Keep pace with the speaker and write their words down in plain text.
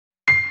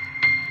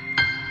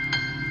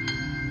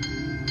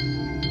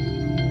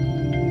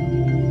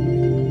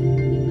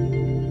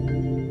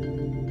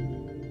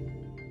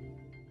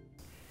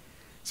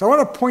So I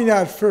want to point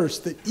out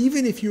first that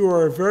even if you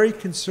are a very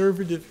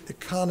conservative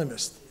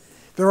economist,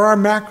 there are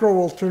macro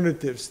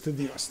alternatives to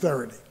the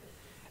austerity.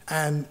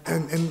 And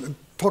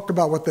talk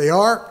about what they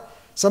are.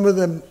 Some of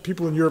them,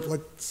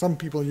 some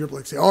people in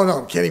Europe say, oh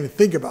no, can't even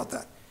think about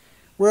that.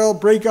 Well,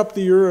 break up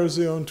the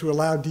Eurozone to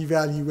allow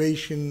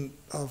devaluation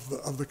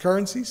of the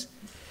currencies.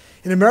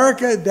 In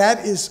America,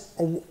 that is,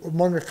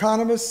 among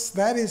economists,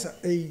 that is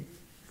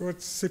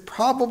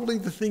probably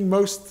the thing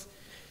most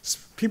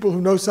people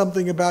who know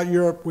something about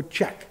Europe would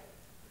check.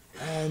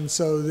 And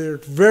so they're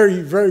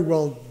very, very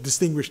well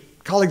distinguished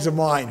colleagues of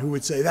mine who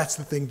would say that's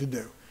the thing to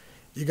do.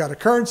 You got a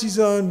currency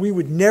zone. We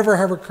would never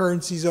have a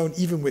currency zone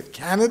even with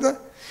Canada.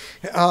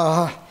 It's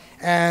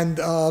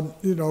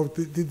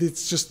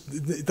just,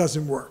 it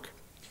doesn't work.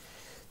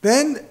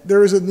 Then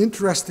there is an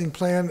interesting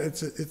plan.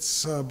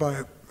 It's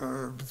been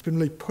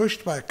really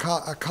pushed by a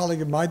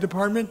colleague in my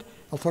department.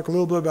 I'll talk a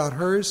little bit about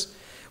hers,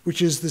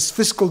 which is this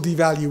fiscal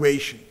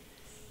devaluation.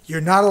 You're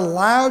not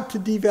allowed to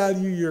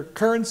devalue your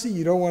currency.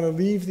 You don't want to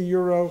leave the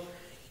euro.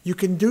 You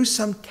can do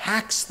some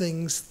tax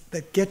things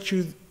that get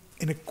you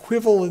an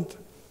equivalent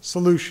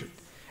solution.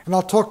 And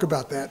I'll talk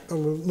about that a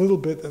little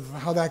bit of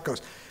how that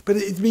goes. But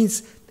it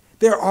means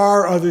there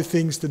are other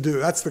things to do.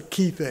 That's the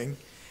key thing.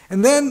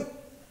 And then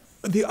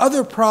the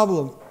other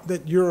problem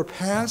that Europe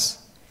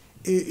has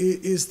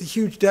is the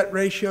huge debt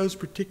ratios,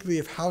 particularly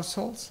of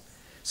households.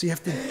 So you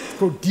have to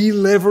go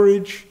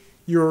deleverage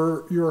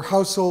your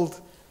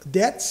household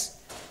debts.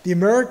 The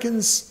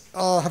Americans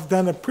have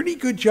done a pretty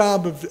good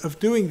job of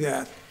doing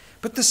that.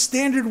 But the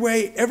standard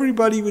way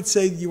everybody would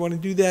say you want to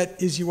do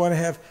that is you want to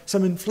have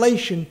some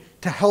inflation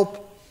to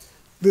help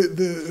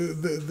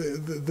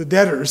the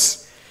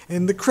debtors,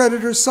 and the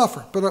creditors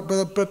suffer.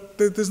 But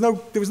there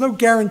was no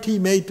guarantee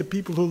made to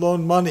people who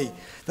loan money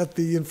that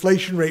the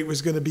inflation rate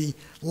was going to be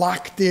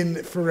locked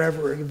in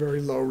forever at a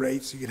very low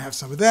rate. So you can have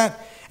some of that,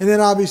 and then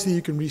obviously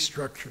you can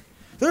restructure.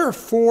 There are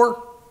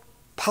 4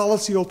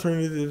 policy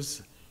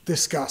alternatives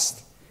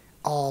discussed.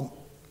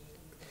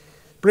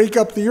 Break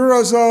up the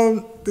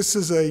Eurozone. This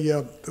is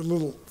a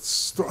little,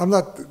 I'm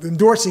not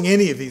endorsing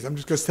any of these. I'm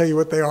just going to tell you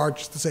what they are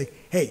just to say,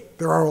 hey,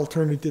 there are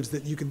alternatives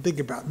that you can think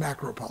about,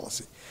 macro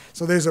policy.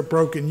 So there's a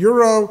broken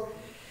euro.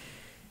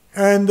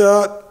 And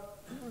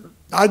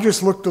I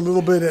just looked a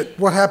little bit at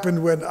what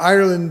happened when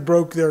Ireland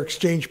broke their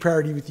exchange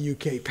parity with the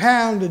UK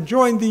pound and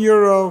joined the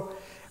euro.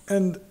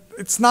 And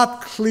it's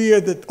not clear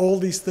that all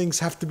these things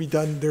have to be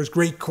done. There's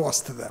great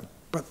cost to them.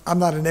 But I'm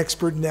not an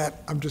expert in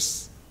that. I'm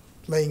just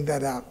laying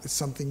that out. It's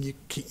something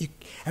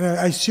and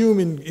I assume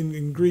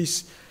in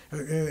Greece,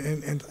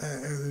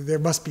 there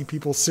must be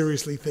people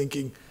seriously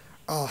thinking,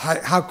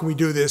 how can we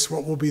do this?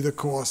 What will be the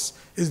cost?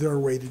 Is there a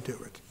way to do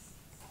it?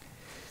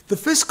 The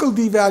fiscal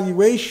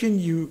devaluation,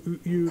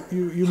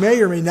 you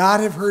may or may not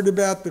have heard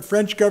about. The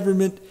French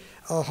government,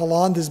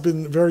 Hollande has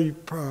been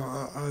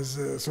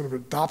sort of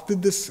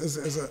adopted this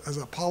as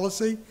a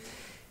policy.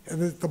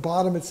 And at the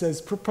bottom it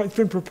says, it's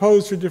been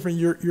proposed for different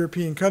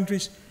European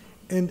countries.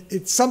 And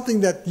it's something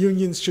that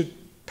unions should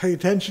pay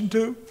attention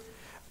to.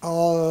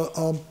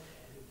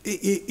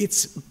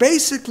 It's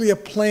basically a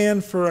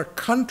plan for a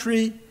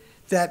country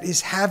that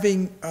is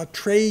having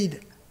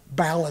trade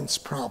balance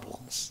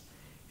problems.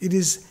 It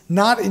is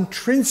not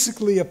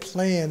intrinsically a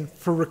plan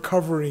for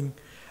recovering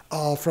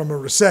from a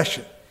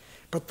recession.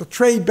 But the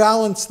trade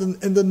balance,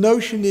 and the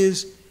notion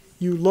is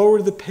you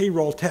lower the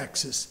payroll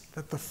taxes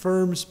that the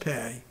firms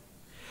pay,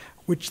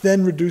 which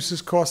then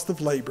reduces cost of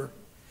labor.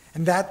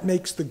 And that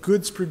makes the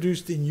goods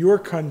produced in your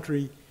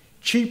country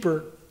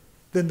cheaper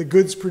than the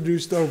goods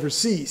produced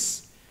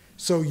overseas.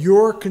 So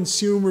your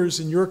consumers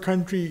in your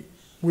country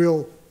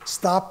will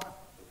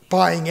stop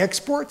buying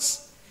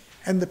exports,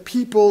 and the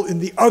people in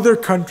the other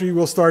country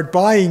will start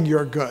buying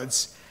your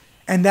goods.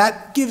 And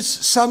that gives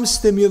some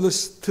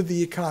stimulus to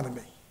the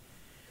economy.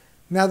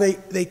 Now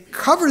they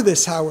cover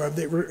this, however,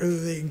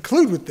 they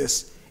include with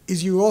this,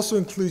 is you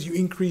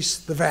increase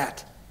the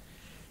VAT.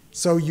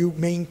 So you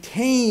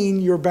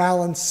maintain your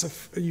balance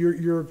of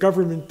your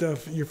government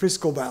of your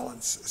fiscal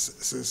balance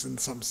in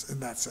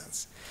that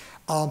sense.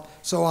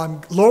 So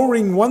I'm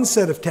lowering one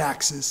set of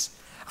taxes,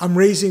 I'm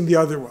raising the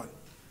other one.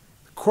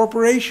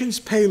 Corporations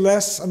pay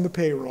less on the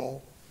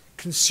payroll,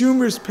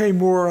 consumers pay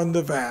more on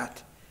the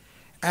VAT,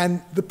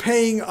 and the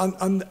paying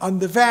on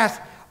the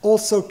VAT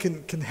also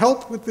can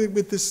help with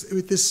this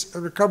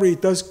recovery.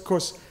 It does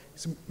cause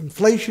some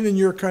inflation in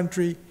your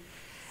country.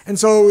 And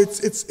so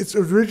it's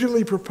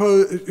originally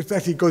proposed, it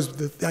actually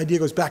the idea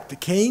goes back to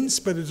Keynes,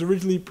 but it's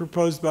originally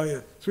proposed by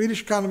a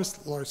Swedish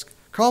economist, Lars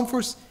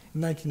Calmfors,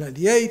 in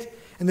 1998.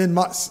 And then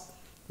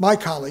my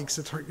colleagues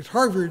at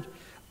Harvard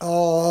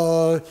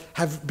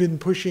have been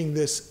pushing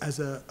this as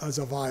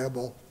a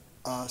viable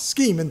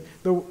scheme. And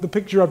the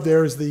picture up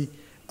there is the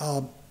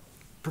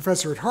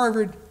professor at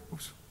Harvard.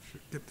 Oops,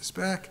 get this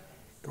back.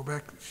 Go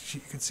back.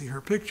 You can see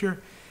her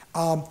picture.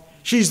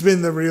 She's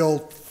been the real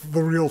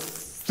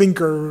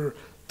thinker,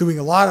 doing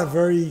a lot of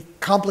very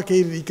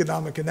complicated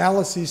economic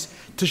analyses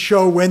to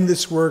show when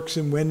this works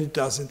and when it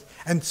doesn't,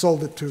 and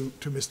sold it to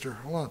Mr.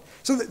 Hollande.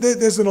 So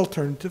there's an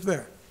alternative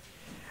there.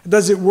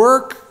 Does it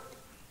work?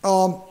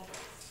 The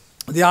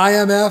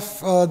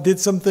IMF did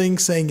some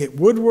things saying it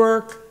would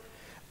work.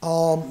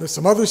 There's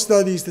some other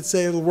studies that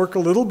say it'll work a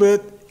little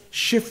bit,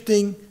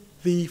 shifting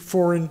the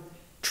foreign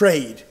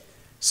trade.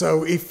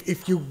 So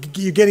if you're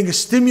getting a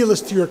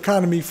stimulus to your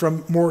economy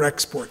from more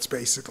exports,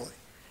 basically,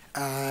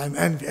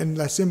 and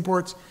less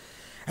imports.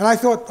 And I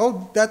thought,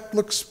 oh, that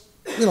looks,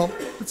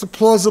 it's a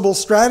plausible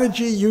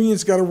strategy.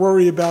 Unions got to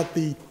worry about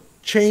the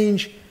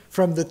change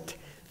from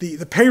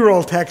the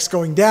payroll tax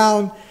going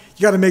down.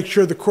 You got to make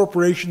sure the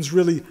corporations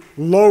really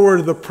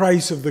lower the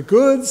price of the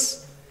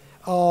goods,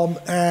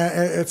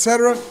 et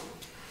cetera.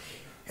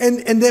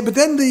 But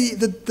then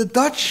the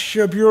Dutch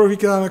Bureau of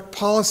Economic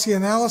Policy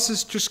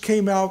Analysis just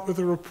came out with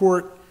a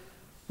report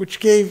which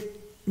gave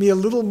me a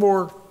little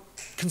more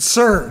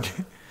concern,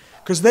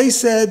 because they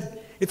said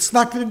it's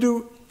not going to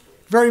do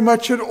very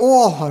much at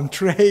all on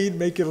trade,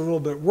 make it a little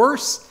bit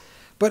worse,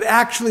 but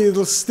actually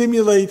it'll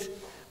stimulate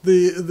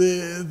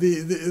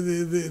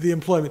the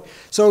employment.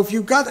 So if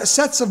you've got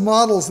sets of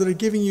models that are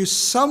giving you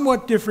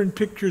somewhat different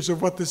pictures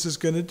of what this is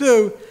going to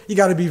do, you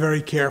got to be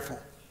very careful.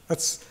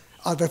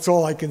 That's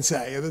all I can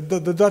say.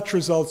 The Dutch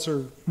results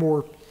are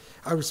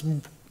I was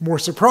more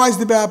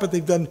surprised about, but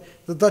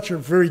the Dutch are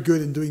very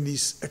good in doing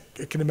these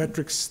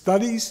econometric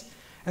studies,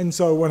 and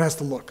so one has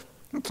to look.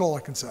 That's all I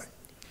can say.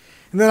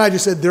 And then I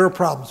just said there are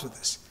problems with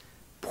this.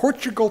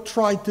 Portugal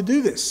tried to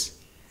do this,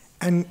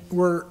 and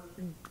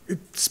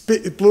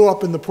it blew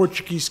up in the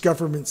Portuguese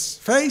government's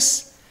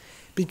face,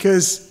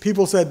 because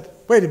people said,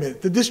 wait a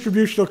minute, the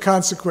distributional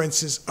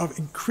consequences of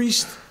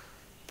increased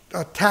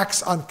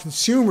tax on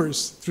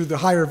consumers through the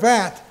higher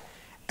VAT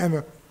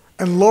and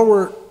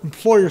lower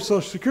employer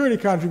Social Security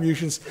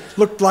contributions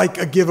looked like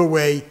a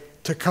giveaway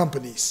to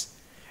companies.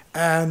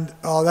 And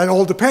that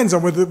all depends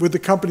on whether the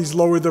companies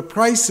lower their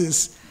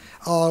prices,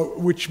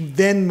 which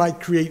then might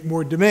create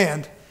more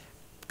demand.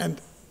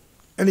 And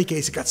in any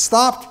case, it got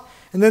stopped.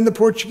 And then the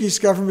Portuguese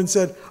government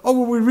said,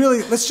 oh, well,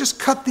 let's just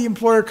cut the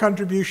employer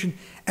contribution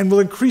and we'll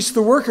increase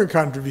the worker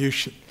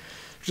contribution.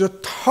 Which is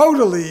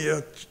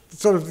totally,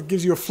 sort of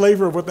gives you a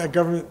flavor of what that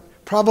government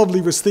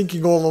probably was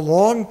thinking all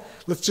along.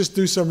 Let's just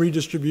do some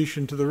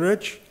redistribution to the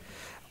rich.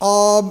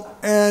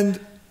 And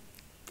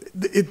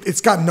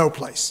it's got no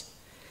place.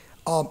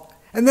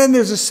 And then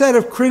there's a set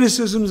of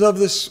criticisms of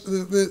this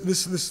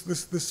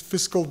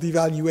fiscal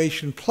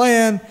devaluation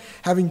plan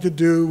having to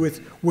do with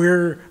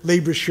where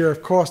labor's share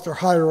of cost are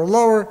higher or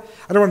lower.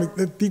 I don't want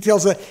to the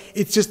details of that.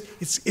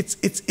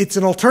 It's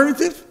an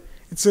alternative.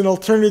 It's an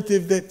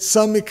alternative that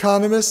some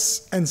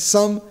economists and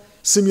some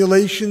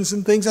simulations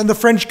and things, and the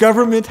French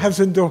government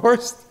has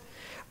endorsed.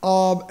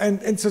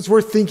 And so it's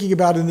worth thinking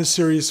about in a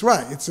serious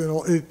way.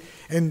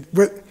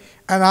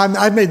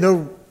 I've made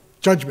no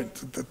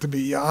judgment, to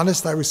be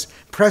honest. I was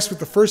impressed with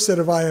the first set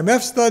of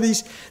IMF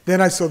studies. Then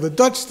I saw the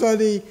Dutch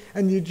study,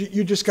 and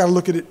you just got to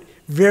look at it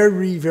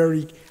very,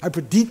 very. I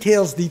put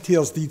details.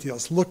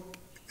 Look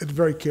at it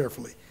very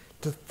carefully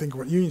to think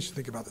what unions should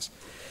think about this.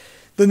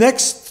 The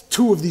next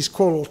two of these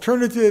quote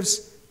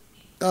alternatives,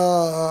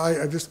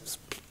 I just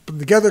put them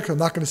together because I'm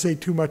not going to say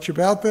too much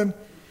about them.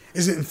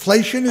 Is that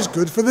inflation is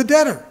good for the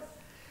debtor,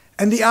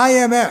 and the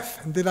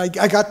IMF. And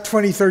I got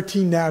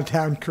 2013 now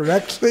down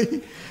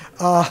correctly.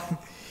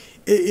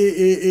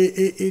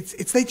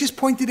 They just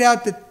pointed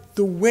out that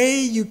the way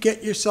you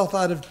get yourself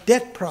out of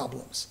debt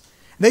problems,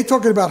 and they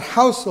talking about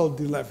household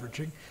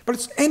deleveraging, but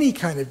it's any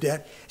kind of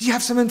debt, is you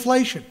have some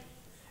inflation.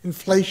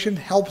 Inflation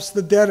helps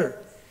the debtor.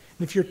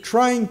 And if you're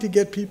trying to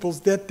get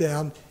people's debt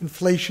down,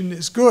 inflation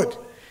is good.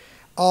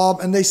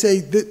 And they say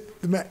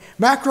that the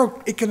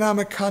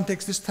macroeconomic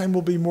context this time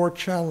will be more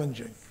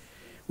challenging,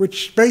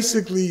 which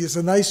basically is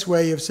a nice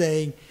way of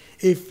saying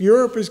if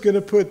Europe is going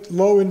to put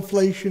low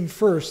inflation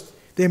first,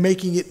 they're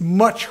making it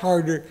much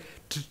harder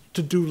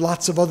to do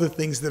lots of other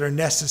things that are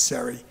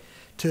necessary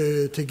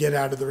to get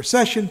out of the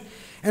recession.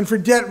 And for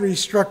debt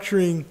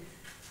restructuring,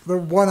 the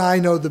one I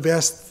know the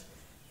best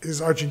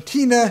is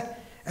Argentina.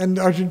 And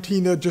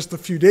Argentina, just a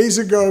few days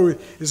ago,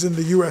 is in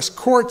the U.S.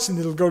 courts, and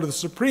it'll go to the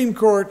Supreme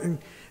Court. And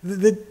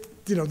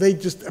they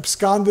just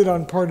absconded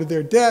on part of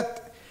their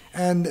debt.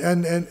 And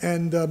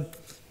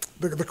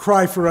the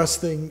cry for us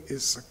thing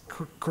is,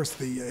 of course,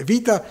 the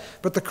Evita,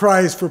 but the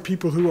cry is for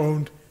people who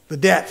owned the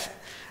debt.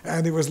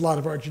 And there was a lot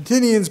of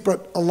Argentinians,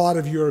 but a lot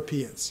of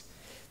Europeans.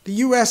 The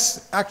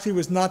U.S. actually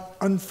was not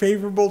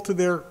unfavorable to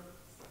their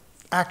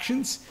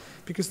actions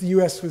because the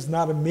U.S. was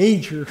not a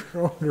major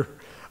owner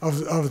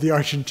of the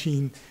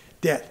Argentine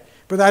debt.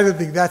 But I don't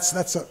think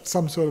that's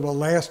some sort of a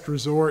last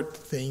resort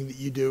thing that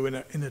you do in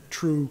a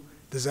true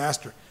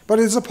disaster. But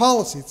it's a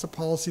policy. It's a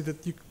policy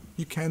that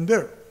you can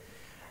do.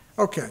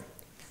 Okay.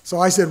 So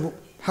I said, well,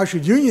 how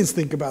should unions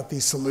think about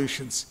these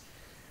solutions?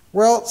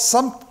 Well,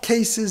 some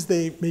cases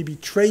they may be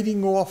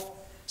trading off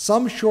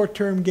some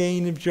short-term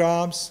gain of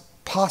jobs,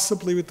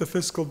 possibly with the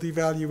fiscal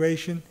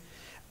devaluation,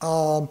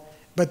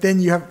 but then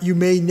you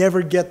may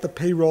never get the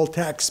payroll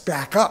tax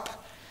back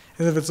up.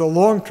 And if it's a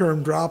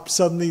long-term drop,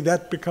 suddenly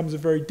that becomes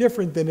very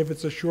different than if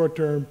it's a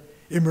short-term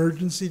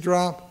emergency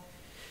drop.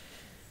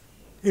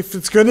 if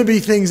it's going to be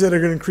things that are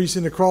going to increase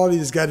inequality,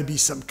 there's got to be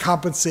some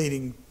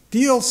compensating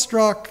deal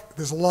struck.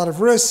 There's a lot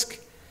of risk.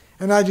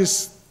 And I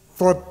just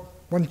thought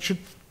one should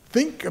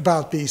think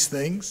about these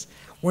things.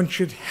 One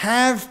should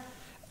have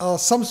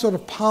some sort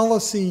of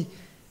policy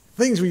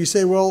things where you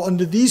say, well,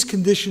 under these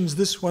conditions,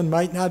 this one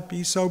might not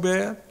be so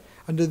bad.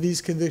 Under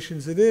these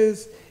conditions, it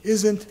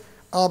isn't.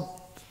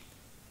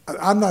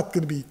 I'm not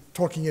going to be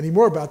talking any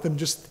more about them,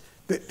 just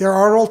that there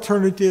are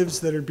alternatives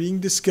that are being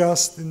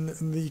discussed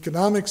in the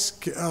economics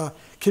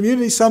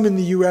community, some in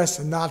the US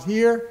and not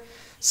here,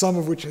 some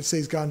of which I say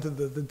has gone to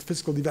the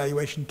fiscal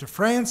devaluation to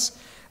France.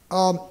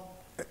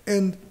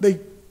 And they,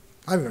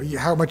 I don't know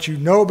how much you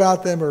know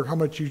about them or how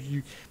much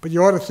but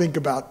you ought to think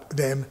about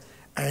them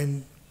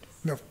and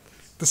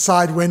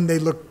decide when they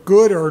look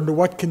good or under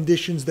what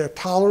conditions they're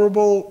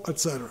tolerable,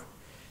 etc.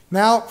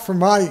 Now, for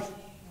my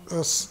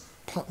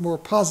more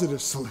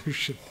positive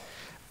solution.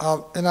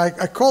 And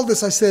I called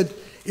this, I said,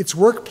 it's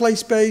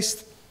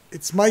workplace-based,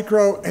 it's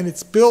micro, and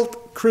it's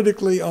built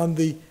critically on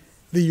the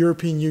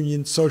European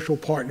Union social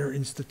partner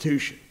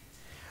institution.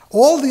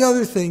 All the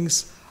other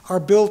things are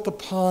built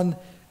upon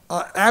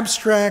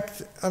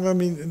abstract, I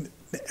mean,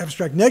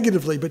 abstract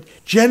negatively, but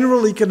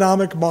general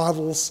economic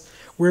models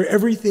where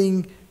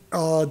everything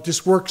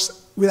just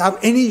works without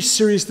any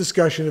serious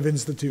discussion of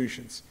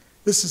institutions.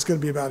 This is going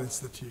to be about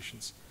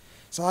institutions.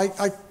 So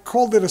I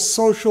called it a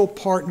social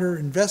partner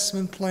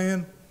investment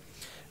plan.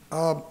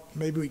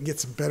 Maybe we can get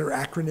some better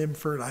acronym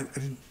for it. I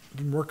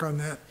didn't work on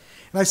that.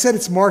 And I said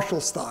it's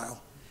Marshall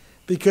style,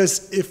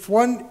 because if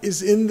one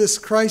is in this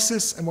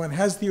crisis and one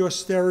has the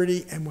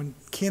austerity and one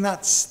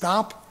cannot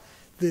stop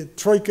the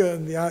troika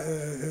and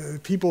the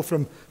people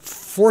from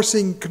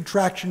forcing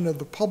contraction of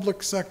the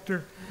public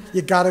sector,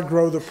 you got to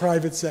grow the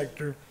private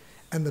sector,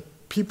 and the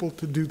people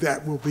to do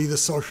that will be the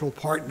social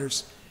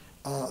partners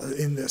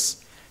in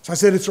this. So I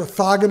said it's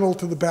orthogonal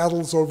to the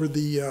battles over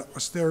the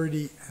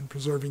austerity and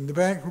preserving the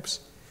bank,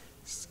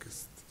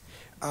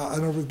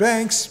 and over the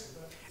banks,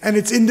 and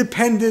it's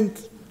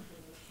independent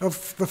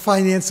of the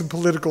finance and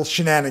political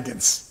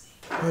shenanigans.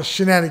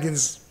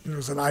 Shenanigans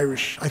is an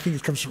Irish, I think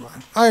it comes from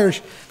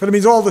Irish, but it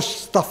means all the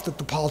stuff that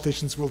the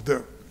politicians will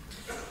do.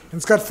 And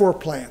it's got 4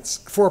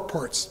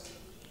 parts.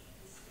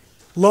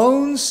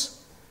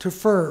 Loans to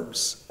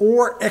firms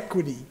or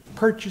equity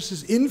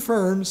purchases in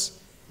firms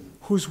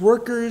whose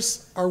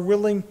workers are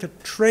willing to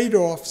trade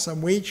off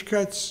some wage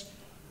cuts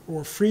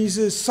or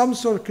freezes, some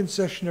sort of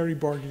concessionary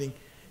bargaining,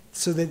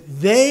 so that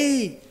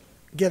they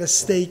get a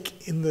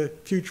stake in the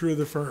future of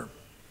the firm.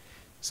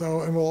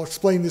 So, and we'll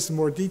explain this in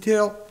more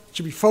detail. It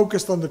should be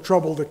focused on the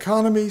troubled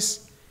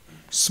economies,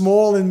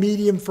 small and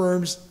medium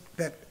firms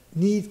that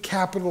need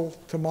capital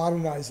to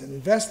modernize and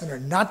invest and are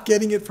not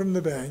getting it from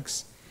the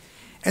banks.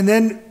 And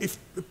then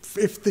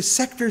if the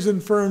sectors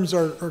and firms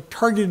are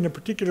targeted in a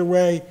particular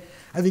way,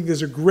 I think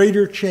there's a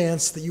greater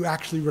chance that you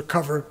actually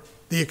recover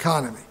the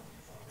economy.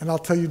 And I'll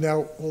tell you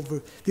now all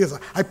the deals.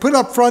 I put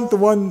up front the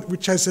one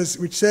which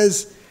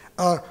says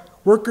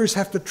workers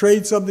have to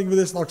trade something for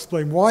this, and I'll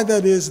explain why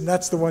that is, and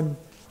that's the one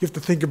you have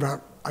to think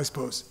about, I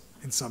suppose,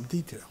 in some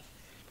detail.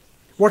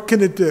 What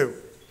can it do?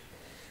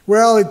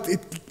 Well,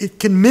 it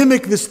can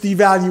mimic this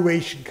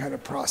devaluation kind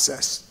of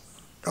process,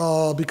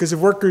 because if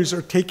workers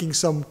are taking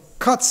some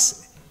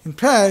cuts in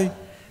pay,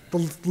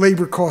 the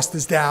labor cost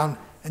is down,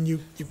 and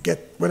you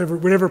get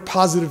whatever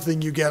positive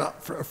thing you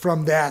get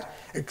from that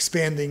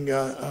expanding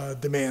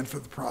demand for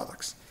the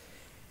products.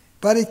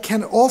 But it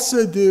can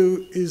also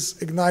do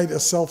is ignite a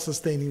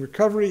self-sustaining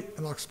recovery,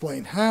 and I'll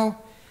explain how.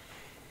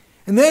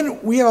 And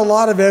then we have a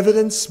lot of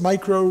evidence,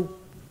 micro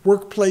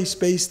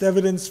workplace-based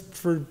evidence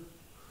for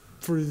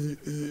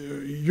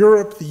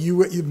Europe, the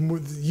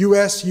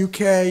US,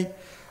 UK,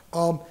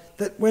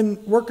 that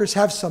when workers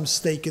have some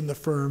stake in the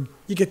firm,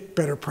 you get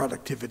better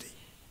productivity.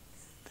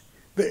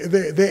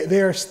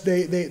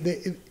 If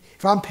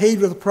I'm paid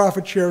with a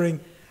profit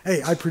sharing,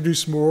 hey, I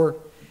produce more.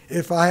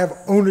 If I have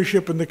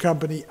ownership in the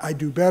company, I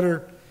do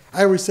better.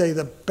 I always say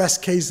the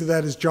best case of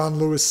that is John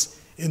Lewis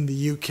in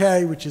the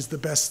UK, which is the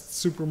best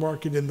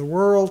supermarket in the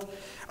world,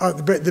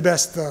 the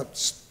best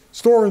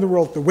store in the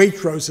world. The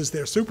Waitrose is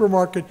their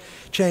supermarket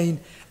chain,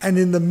 and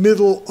in the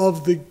middle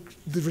of the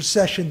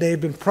recession, they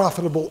have been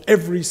profitable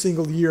every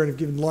single year and have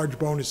given large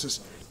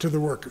bonuses to the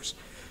workers.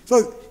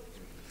 So,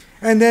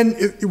 and then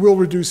it will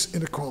reduce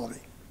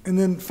inequality. And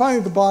then finally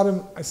at the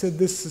bottom, I said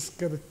this is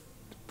going to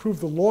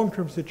improve the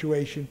long-term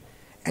situation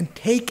and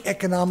take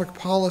economic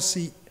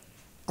policy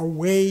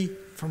away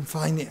from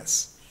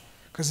finance.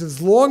 Because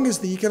as long as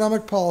the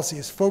economic policy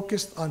is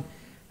focused on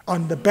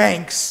the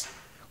banks,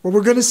 what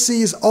we're going to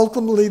see is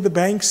ultimately the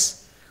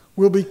banks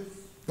they'll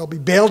be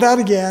bailed out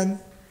again,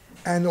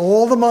 and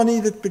all the money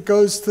that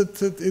goes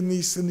in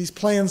these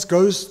plans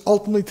goes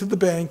ultimately to the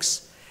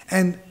banks,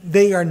 and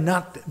they are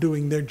not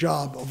doing their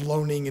job of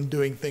loaning and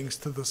doing things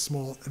to the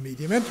small and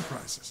medium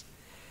enterprises.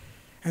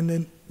 And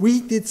then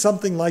we did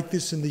something like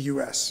this in the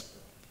US.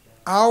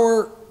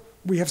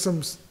 We have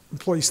some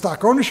employee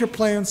stock ownership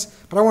plans,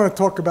 but I want to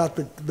talk about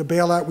the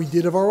bailout we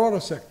did of our auto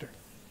sector.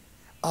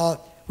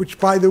 which,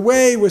 by the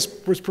way, was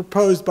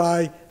proposed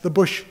by the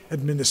Bush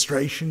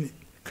administration,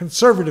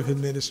 conservative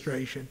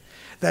administration,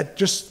 that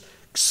just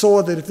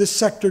saw that if this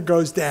sector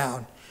goes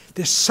down,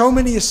 there's so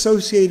many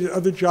associated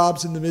other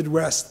jobs in the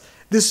Midwest,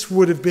 this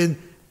would have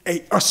been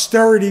an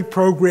austerity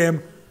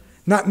program,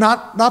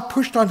 not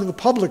pushed onto the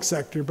public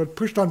sector, but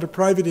pushed onto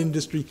private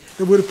industry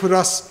that would have put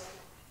us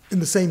in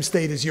the same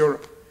state as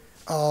Europe,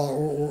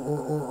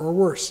 or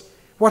worse.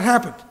 What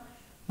happened?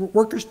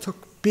 Workers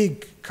took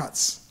big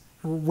cuts,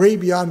 way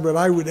beyond what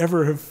I would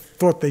ever have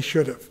thought they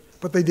should have,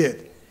 but they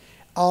did.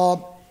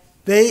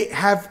 They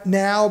have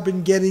now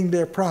been getting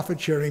their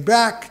profit sharing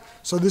back.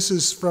 So this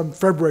is from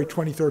February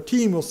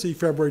 2013. We'll see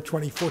February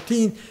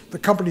 2014. The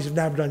companies have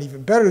now done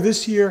even better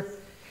this year.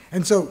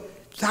 And so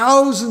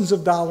thousands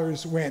of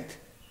dollars went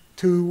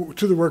to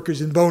the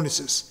workers in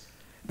bonuses.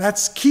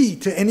 That's key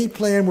to any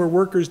plan where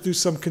workers do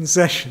some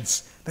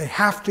concessions. They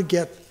have to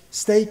get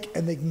stake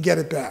and they can get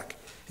it back.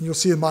 And you'll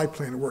see in my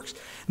plan it works.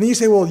 And then you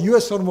say, well,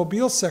 U.S.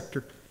 automobile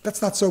sector,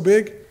 that's not so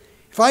big.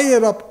 If I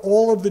add up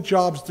all of the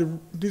jobs,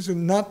 these are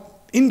not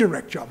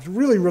indirect jobs,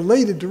 really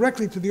related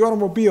directly to the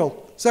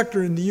automobile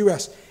sector in the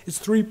U.S., it's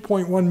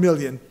 3.1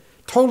 million.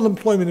 Total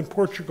employment in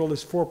Portugal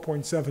is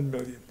 4.7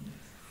 million.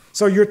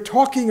 So you're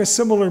talking a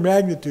similar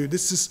magnitude.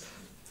 This is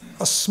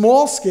a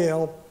small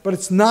scale, but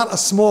it's not a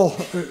small,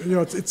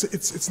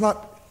 it's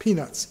not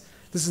peanuts.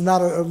 This is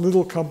not a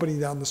little company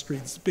down the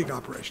street. It's a big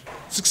operation.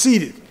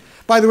 Succeeded.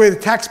 By the way, the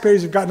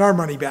taxpayers have gotten our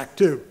money back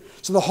too.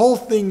 So the whole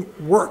thing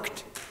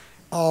worked.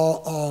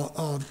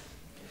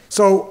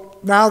 So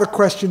now the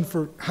question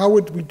for how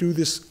would we do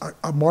this,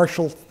 a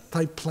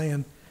Marshall-type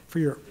plan for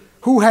Europe?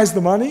 Who has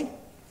the money?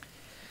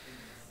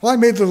 Well, I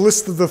made the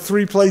list of the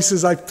 3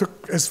 places I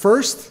took as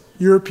first.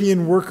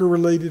 European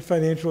worker-related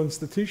financial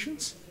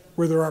institutions,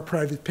 where there are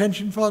private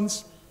pension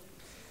funds,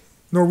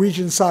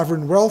 Norwegian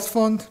Sovereign Wealth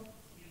Fund,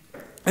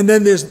 and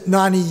then there's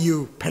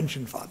non-EU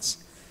pension funds.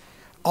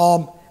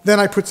 Then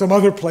I put some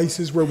other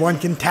places where one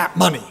can tap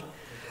money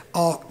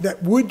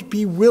that would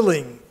be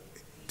willing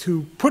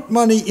to put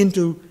money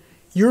into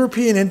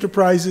European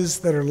enterprises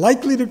that are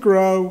likely to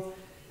grow,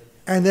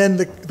 and then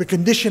the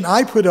condition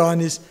I put on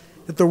is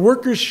that the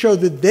workers show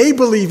that they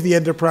believe the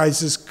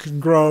enterprises can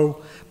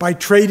grow by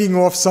trading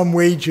off some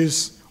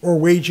wages or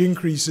wage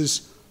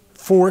increases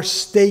for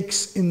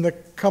stakes in the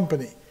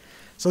company.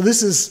 So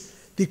this is,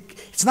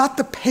 it's not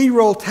the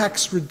payroll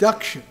tax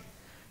reduction,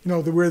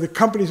 where the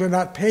companies are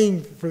not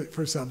paying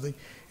for something.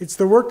 It's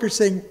the workers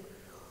saying,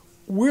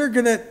 we're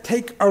going to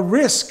take a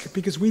risk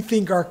because we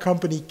think our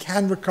company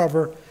can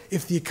recover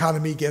if the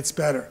economy gets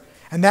better.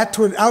 And that,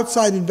 to an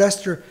outside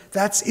investor,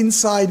 that's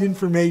inside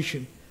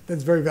information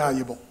that's very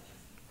valuable.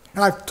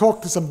 And I've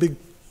talked to some big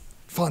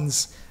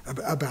funds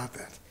about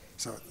that,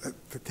 so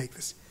to take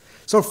this.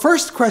 So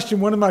first question,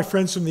 one of my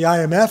friends from the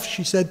IMF,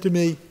 she said to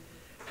me,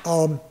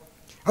 are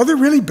there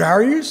really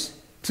barriers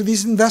to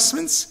these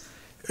investments?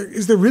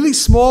 Is there really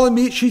small and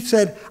medium? She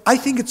said, I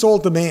think it's all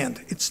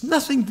demand. It's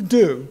nothing to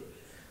do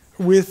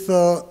with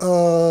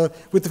the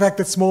fact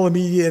that small and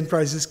medium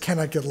enterprises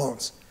cannot get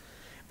loans.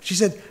 She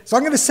said, so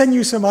I'm going to send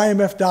you some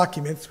IMF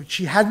documents, which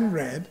she hadn't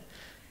read.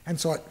 And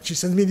so she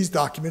sends me these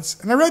documents,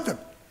 and I read them.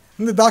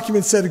 And the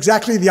documents said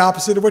exactly the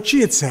opposite of what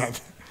she had said,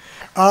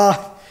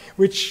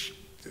 which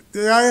the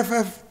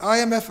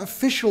IMF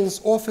officials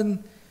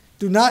often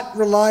do not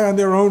rely on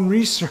their own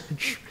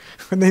research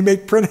when they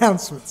make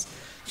pronouncements.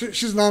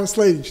 She's an honest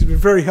lady. She's been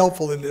very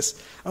helpful in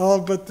this.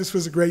 But this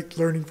was a great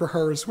learning for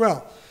her as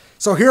well.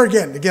 So here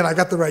again, I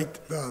got the right,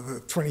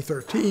 the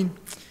 2013.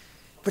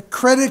 The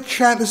credit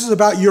channel, this is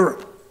about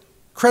Europe.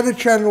 Credit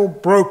channel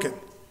broken.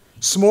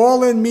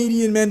 Small and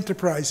medium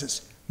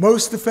enterprises,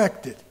 most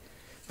affected.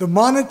 The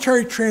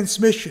monetary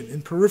transmission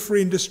in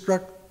periphery and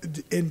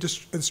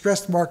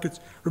stressed markets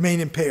remain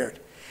impaired.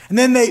 And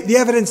then the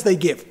evidence they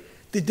give,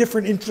 the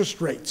different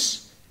interest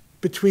rates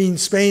between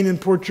Spain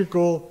and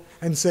Portugal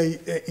and say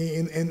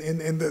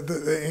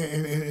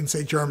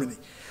say Germany.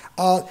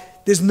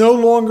 There's no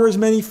longer as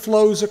many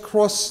flows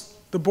across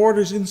the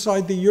borders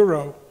inside the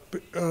euro,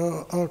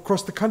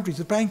 across the countries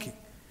of banking.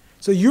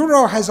 So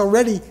euro has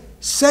already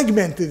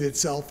segmented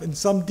itself in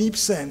some deep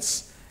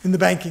sense in the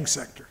banking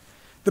sector.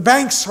 The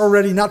banks are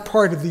already not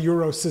part of the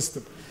euro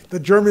system. The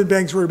German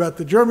banks worry about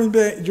the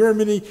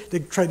Germany. They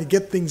try to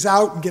get things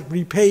out and get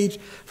repaid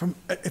from,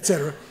 et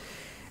cetera.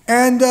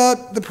 And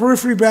the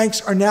periphery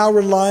banks are now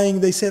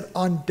relying, they said,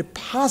 on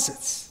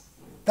deposits.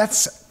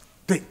 That's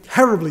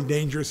terribly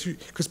dangerous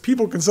because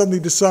people can suddenly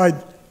decide,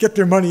 get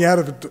their money out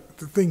of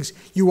the things.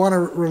 You want to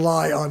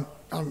rely on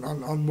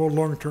more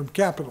long-term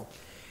capital.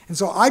 And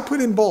so I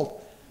put in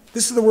bold,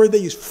 this is the word they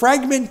use,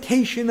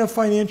 fragmentation of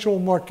financial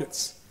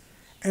markets.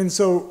 And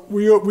so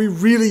we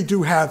really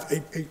do have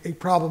a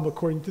problem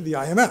according to the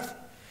IMF.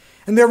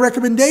 And their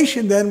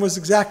recommendation then was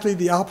exactly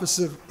the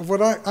opposite of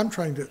what I'm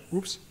trying to,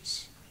 oops,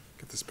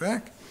 get this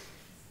back,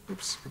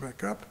 oops, go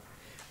back up,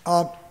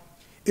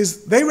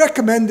 is they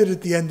recommended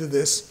at the end of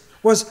this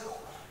was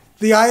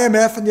the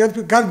IMF and the other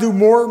people got to do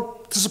more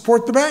to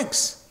support the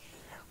banks.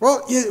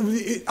 Well,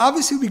 it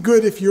obviously would be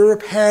good if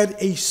Europe had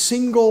a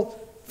single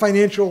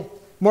financial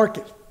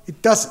market.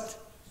 It doesn't.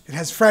 It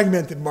has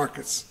fragmented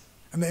markets.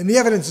 And the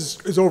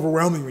evidence is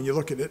overwhelming when you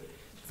look at it.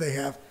 They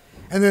have.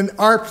 And then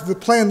the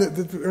plan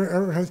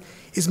that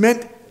is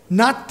meant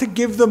not to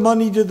give the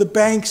money to the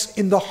banks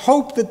in the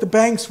hope that the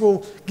banks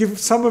will give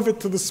some of it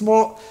to the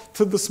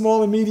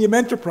small and medium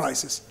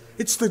enterprises.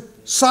 It's the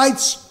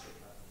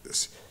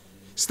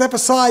step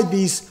aside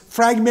these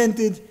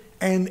fragmented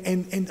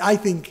and I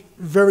think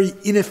very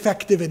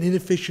ineffective and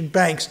inefficient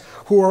banks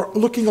who are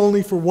looking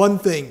only for one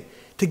thing,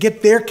 to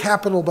get their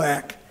capital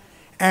back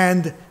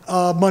and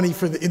money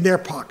in their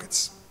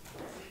pockets.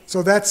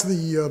 So that's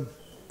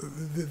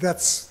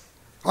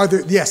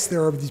yes,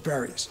 there are these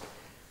barriers.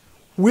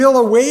 Will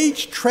a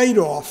wage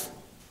trade-off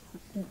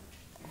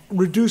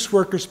reduce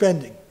worker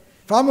spending?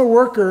 If I'm a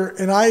worker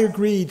and I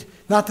agreed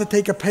not to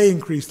take a pay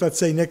increase, let's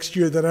say next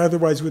year, that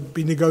otherwise would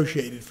be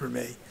negotiated for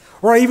me,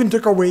 or I even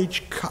took a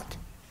wage cut,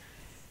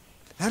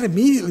 that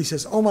immediately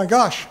says, oh my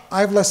gosh,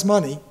 I have less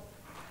money.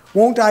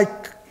 Won't I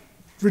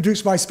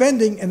reduce my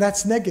spending? And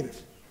that's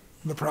negative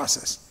in the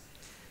process.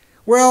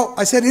 Well,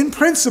 I said, in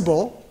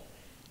principle,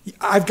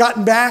 I've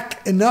gotten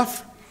back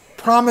enough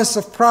promise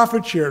of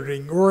profit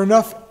sharing or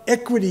enough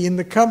equity in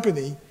the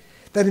company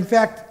that, in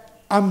fact,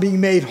 I'm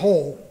being made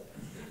whole.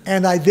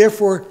 And I,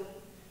 therefore,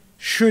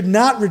 should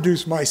not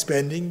reduce my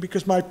spending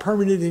because my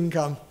permanent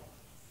income,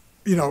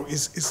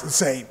 is the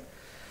same.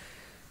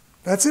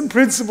 That's in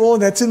principle,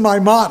 and that's in my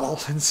model,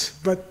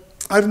 but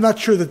I'm not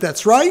sure that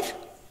that's right.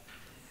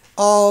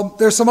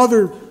 There's some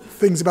other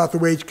things about the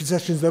wage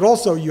concessions that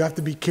also you have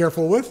to be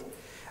careful with.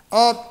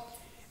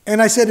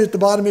 And I said at the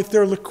bottom, if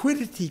there are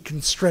liquidity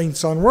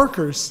constraints on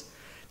workers,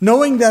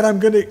 knowing that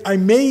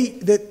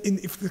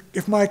if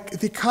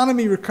the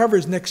economy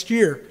recovers next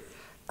year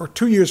or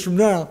 2 years from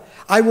now,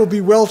 I will be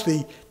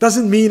wealthy,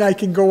 doesn't mean I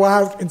can go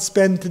out and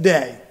spend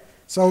today.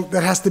 So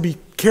that has to be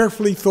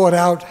carefully thought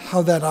out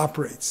how that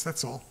operates.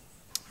 That's all.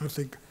 I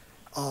think.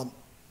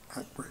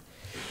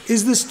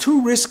 Is this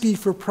too risky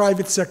for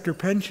private sector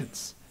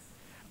pensions?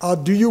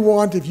 Do you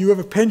want, if you have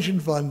a pension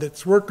fund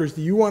that's workers,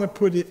 do you want to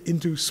put it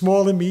into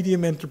small and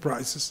medium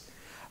enterprises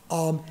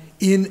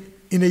in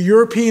a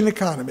European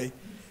economy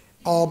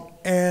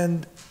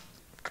and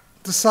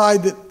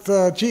decide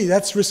that, gee,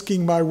 that's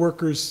risking my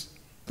workers'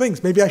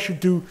 things. Maybe I should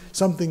do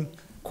something,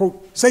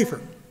 quote,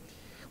 safer.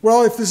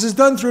 Well, if this is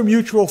done through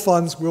mutual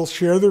funds, we'll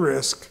share the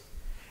risk.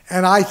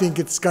 And I think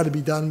it's got to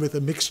be done with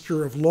a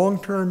mixture of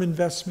long-term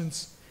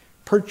investments,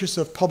 purchase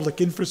of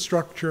public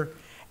infrastructure,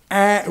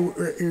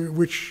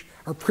 which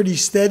are pretty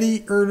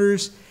steady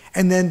earners,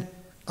 and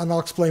I'll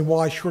explain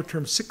why,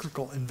 short-term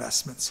cyclical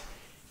investments.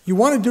 You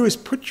want to do is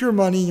put your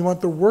money, you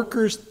want the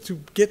workers to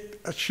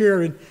get a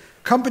share in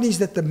companies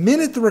that the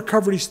minute the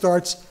recovery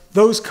starts,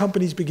 those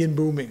companies begin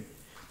booming.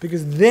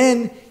 Because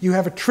then you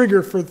have a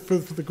trigger for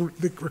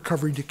the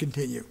recovery to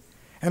continue.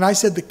 And I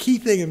said the key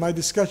thing in my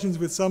discussions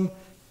with some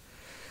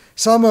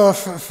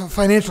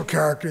financial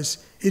characters,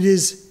 it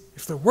is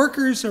if the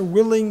workers are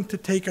willing to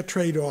take a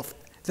trade-off,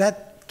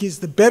 that gives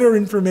the better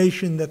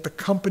information that the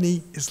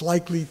company is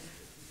likely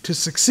to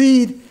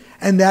succeed,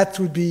 and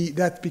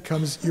that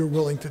becomes you're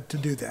willing to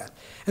do that.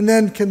 And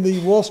then can the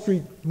Wall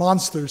Street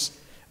monsters,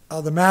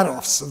 the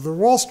Madoffs of the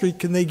Wall Street,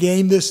 can they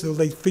game this? Will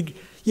they figure?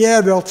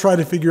 Yeah, they'll try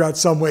to figure out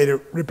some way to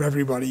rip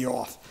everybody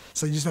off.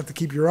 So you just have to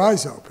keep your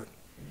eyes open.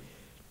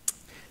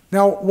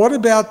 Now, what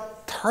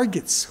about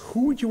targets?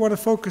 Who would you want to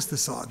focus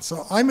this on?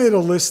 So I made a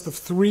list of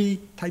 3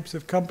 types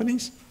of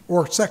companies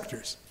or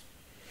sectors.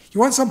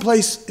 You want some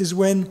place is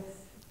when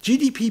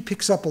GDP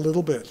picks up a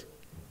little bit.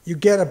 You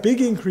get a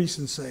big increase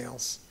in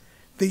sales.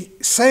 The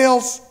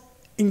sales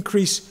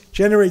increase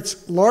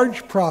generates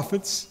large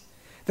profits.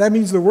 That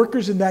means the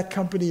workers in that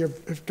company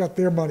have got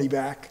their money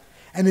back.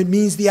 And it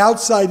means the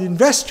outside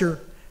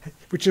investor,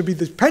 which will be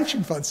the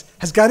pension funds,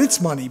 has got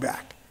its money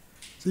back.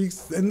 So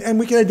and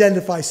we can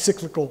identify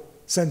cyclical,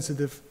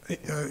 sensitive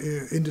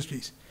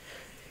industries.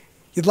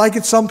 You'd like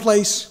it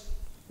someplace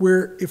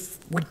where if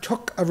we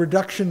took a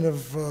reduction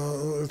of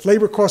if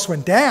labor costs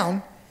went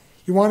down,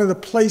 you wanted a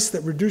place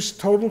that reduced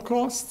total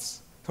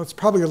costs. So it's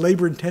probably a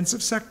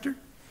labor-intensive sector.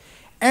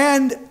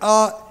 And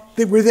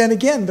where then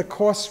again the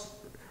costs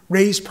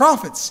raise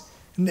profits.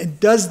 And it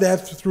does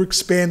that through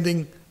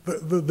expanding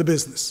the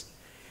business.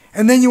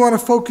 And then you want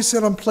to focus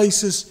it on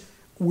places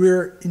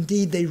where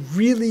indeed they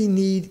really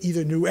need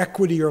either new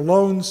equity or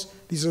loans.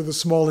 These are the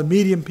small and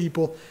medium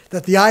people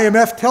that the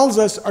IMF tells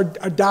us are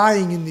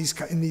dying in these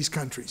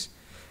countries.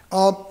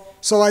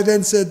 So I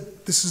then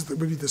said this would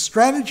be the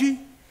strategy.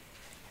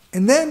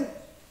 And then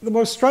the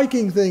most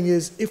striking thing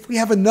is if we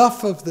have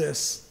enough of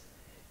this,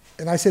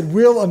 and I said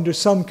will under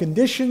some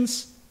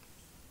conditions,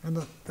 and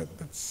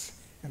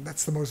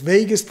that's the most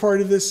vaguest part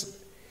of this,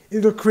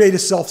 it'll create a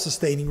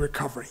self-sustaining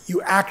recovery.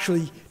 You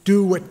actually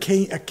do what a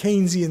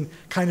Keynesian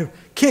kind of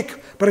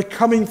kick, but it's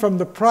coming from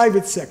the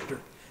private sector,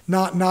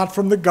 not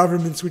from the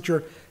governments, which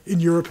are in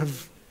Europe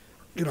have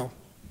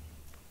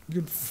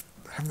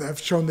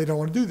shown they don't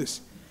want to do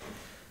this.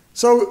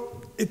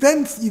 So you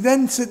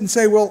then sit and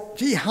say, well,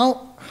 gee,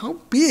 how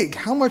big?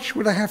 How much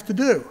would I have to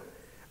do?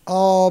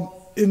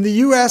 in the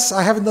US,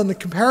 I haven't done the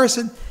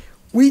comparison.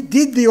 We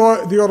did the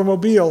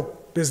automobile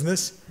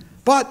business,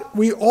 but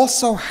we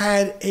also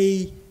had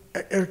an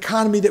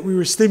economy that we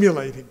were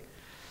stimulating.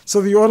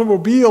 So the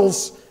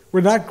automobiles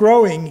were not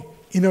growing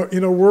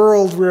in a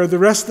world where the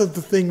rest of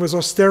the thing was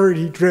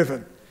austerity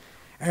driven.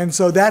 And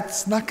so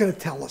that's not going to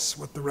tell us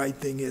what the right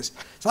thing is.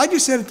 So I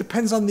just said it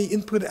depends on the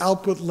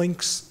input-output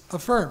links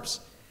of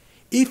firms.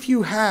 If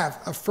you have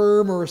a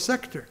firm or a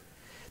sector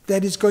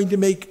that is going to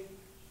make,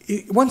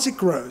 once it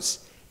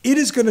grows, it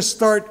is going to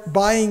start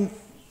buying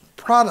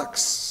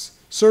products,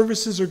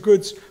 services, or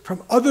goods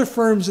from other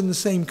firms in the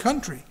same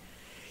country,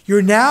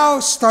 you're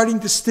now starting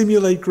to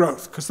stimulate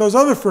growth, because those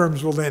other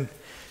firms will then.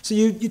 So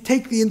you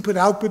take the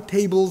input-output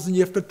tables, and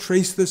you have to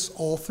trace this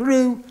all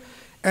through.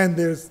 And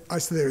there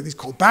are these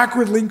called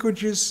backward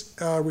linkages,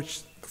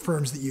 which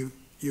firms that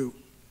you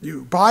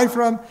buy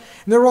from.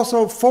 And there are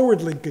also forward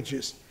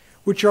linkages,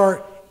 which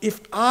are if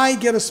I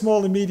get a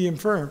small and medium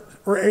firm,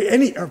 or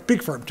a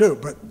big firm too,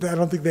 but I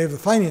don't think they have the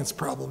finance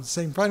problems, the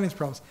same finance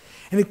problems,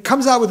 and it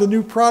comes out with a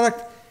new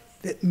product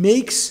that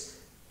makes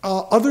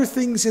other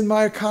things in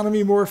my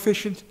economy more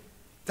efficient,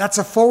 that's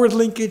a forward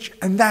linkage,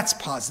 and that's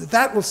positive.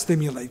 That will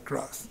stimulate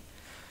growth.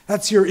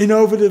 That's your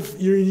innovative,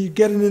 you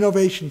get an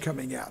innovation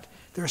coming out.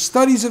 There are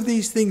studies of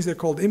these things, they're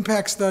called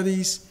impact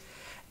studies,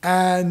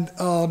 and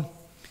I'm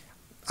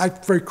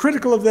very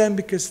critical of them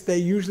because they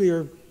usually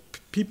are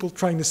people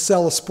trying to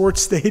sell a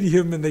sports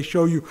stadium, and they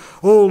show you,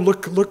 oh,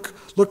 look,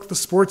 the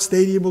sports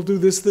stadium will do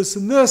this, this,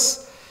 and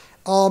this,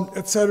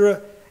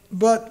 etc.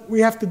 But we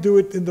have to do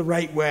it in the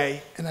right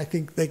way, and I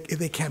think they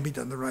can be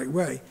done the right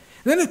way.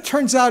 And then it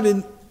turns out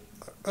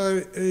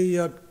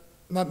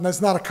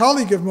that's not a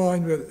colleague of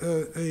mine, but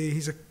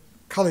he's a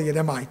colleague at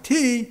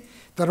MIT,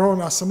 Daron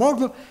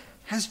Acemoglu,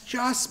 has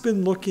just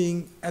been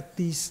looking at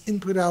these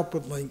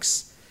input-output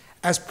links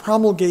as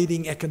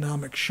promulgating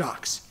economic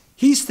shocks.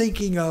 He's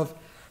thinking of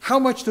how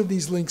much do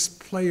these links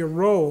play a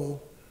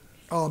role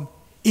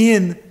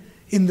in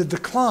the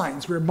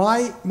declines, where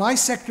my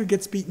sector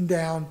gets beaten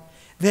down,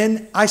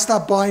 then I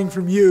stop buying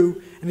from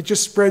you, and it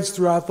just spreads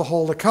throughout the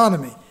whole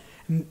economy.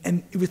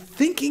 And with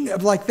thinking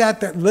of like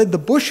that led the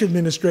Bush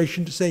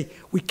administration to say,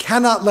 we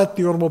cannot let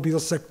the automobile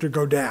sector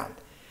go down.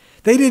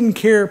 They didn't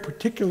care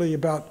particularly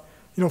about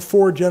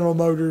Ford, General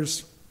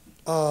Motors,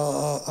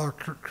 or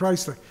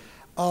Chrysler,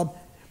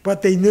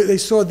 but they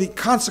saw the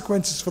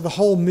consequences for the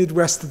whole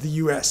Midwest of the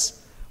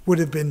U.S. would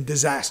have been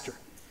disaster.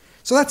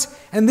 So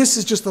and this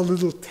is just a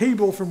little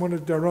table from one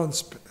of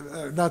Daron's,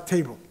 not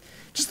table,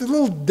 just the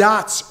little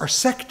dots are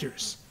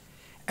sectors.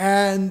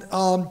 And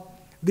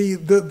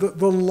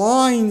the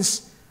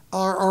lines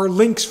are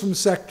links from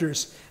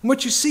sectors. And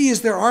what you see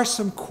is there are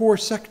some core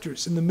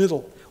sectors in the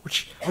middle,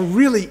 which are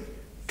really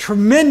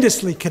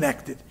tremendously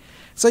connected.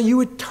 So you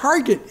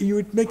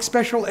would make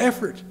special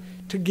effort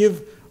to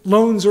give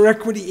loans or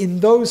equity in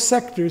those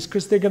sectors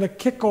because they're going to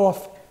kick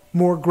off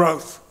more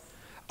growth.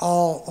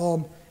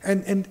 And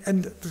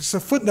there's a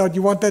footnote,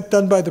 you want that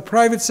done by the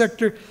private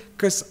sector,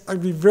 because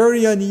I'd be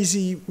very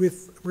uneasy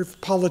with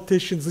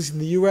politicians, at least in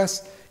the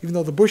US, even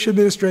though the Bush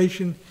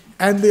administration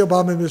and the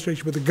Obama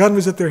administration, but the gun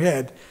was at their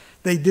head,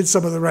 they did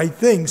some of the right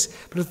things.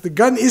 But if the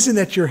gun isn't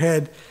at your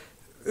head,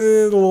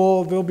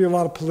 there'll be a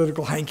lot of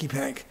political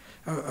hanky-pank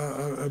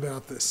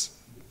about this.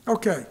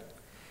 Okay.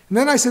 And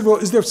then I said, well,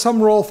 is there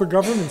some role for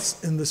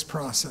governments in this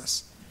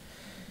process?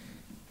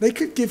 They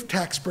could give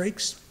tax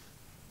breaks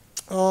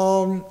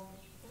to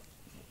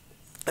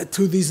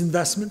these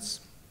investments.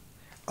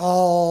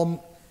 And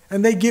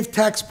they give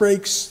tax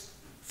breaks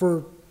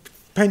for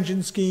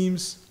pension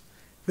schemes.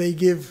 They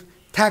give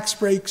tax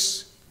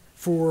breaks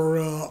for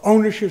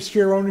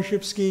share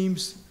ownership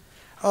schemes.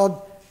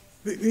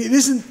 It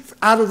isn't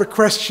out of the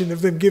question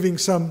of them giving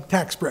some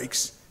tax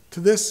breaks to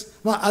this.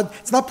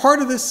 It's not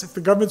part of this. If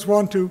the governments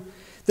want to,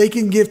 they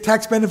can give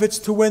tax benefits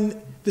to when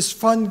this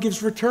fund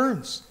gives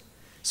returns.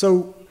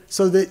 So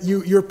that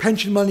your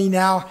pension money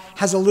now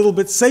has a little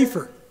bit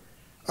safer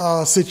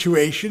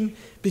situation,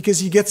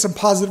 because you get some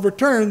positive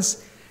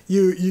returns,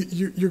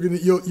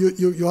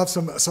 you'll have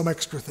some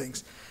extra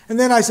things. And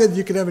then I said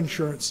you could have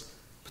insurance.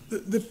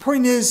 The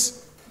point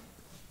is,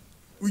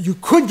 you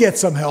could get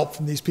some help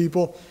from these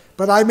people,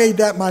 but I made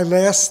that my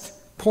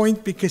last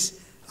point because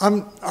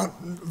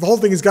the whole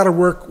thing has got to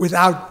work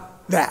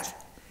without that.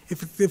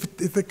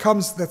 If it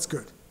comes, that's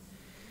good.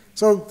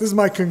 So this is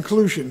my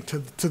conclusion to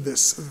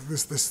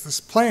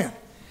this plan.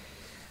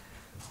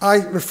 I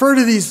refer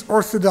to these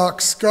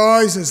orthodox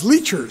guys as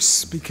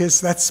leechers because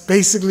that's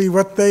basically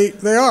what they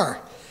are.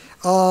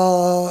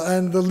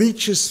 And the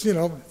leech is,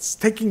 it's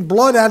taking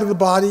blood out of the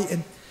body,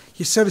 and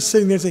you're sort of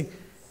sitting there saying,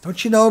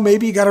 don't you know,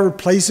 maybe you got to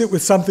replace it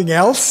with something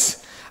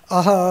else?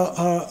 They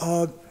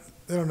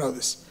don't know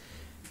this.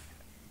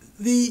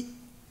 The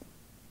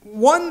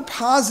one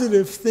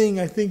positive thing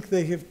I think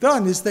they have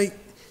done is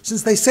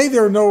since they say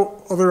there are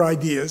no other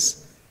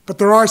ideas, but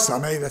there are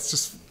some, that's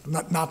just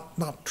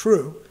not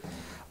true.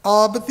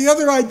 But the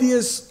other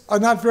ideas are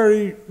not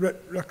very,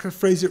 I can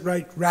phrase it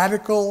right,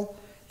 radical.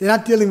 They're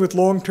not dealing with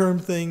long-term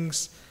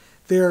things.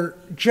 They're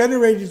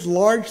generated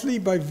largely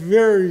by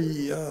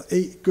very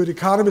good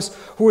economists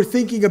who are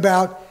thinking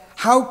about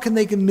how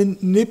they can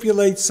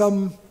manipulate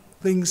some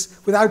things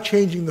without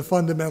changing the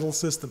fundamental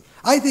system.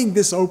 I think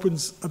this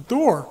opens a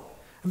door,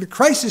 and the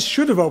crisis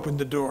should have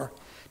opened a door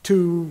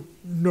to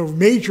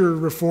major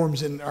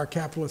reforms in our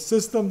capitalist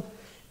system.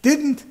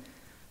 Didn't,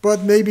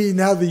 but maybe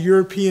now the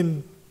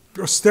European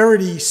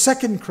austerity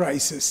second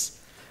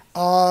crisis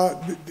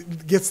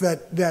gets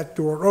that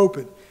door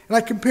open. And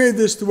I compared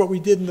this to what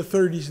we did in the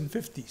 30s and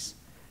 50s.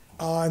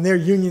 And their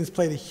unions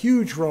played a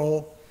huge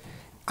role.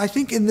 I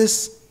think in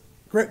this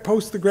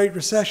post the Great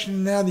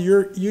Recession now,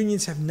 the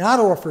unions have not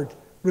offered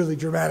really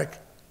dramatic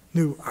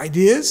new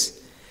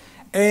ideas.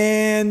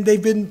 And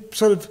they've been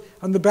sort of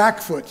on the back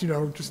foot,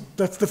 just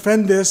let's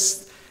defend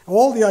this.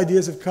 All the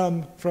ideas have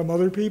come from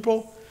other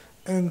people.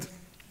 And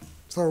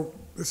so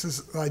this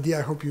is an idea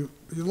I hope you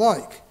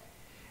like.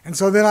 And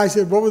so then I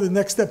said, what were the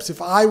next steps?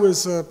 If I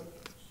was a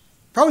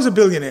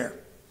billionaire,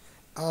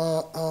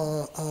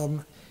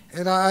 and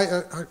I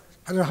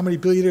don't know how many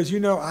billionaires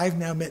you know. I've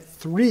now met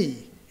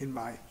 3 in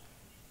my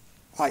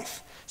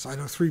life. So I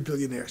know 3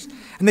 billionaires.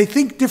 And they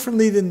think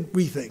differently than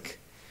we think.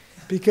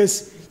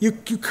 Because you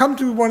come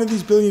to one of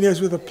these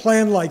billionaires with a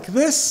plan like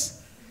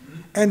this,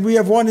 and we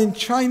have one in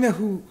China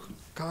who,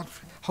 God,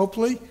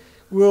 hopefully,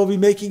 will be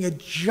making a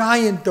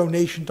giant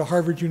donation to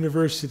Harvard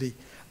University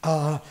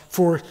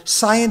for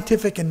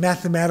scientific and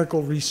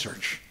mathematical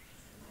research.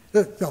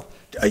 No,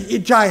 a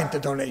giant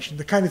donation,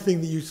 the kind of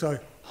thing that you say,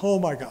 oh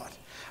my God.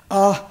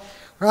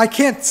 I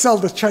can't sell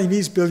the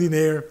Chinese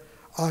billionaire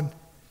on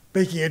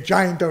making a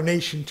giant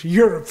donation to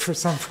Europe for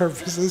some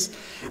purposes.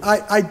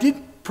 I did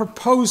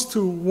propose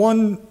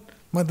to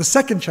the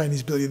second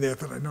Chinese billionaire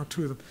that I know,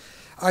 2 of them.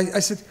 I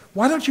said,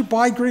 why don't you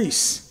buy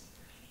Greece?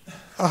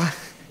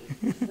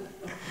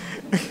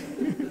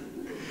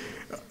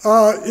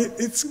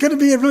 It's going to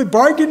be a really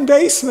bargain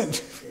basement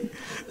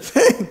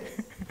thing.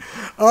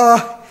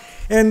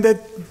 And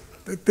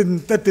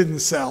that didn't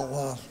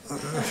sell.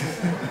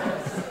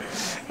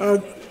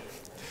 But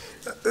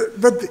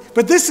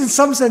this in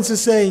some sense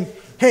is saying,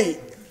 hey,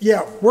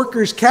 yeah,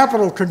 workers'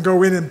 capital can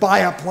go in and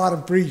buy up a lot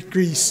of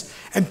Greece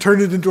and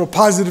turn it into a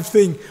positive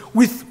thing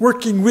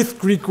working with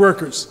Greek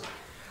workers.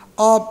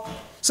 So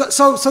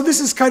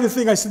this is kind of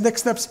thing I said,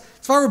 next steps,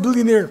 if I were a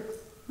billionaire,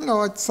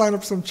 I'd sign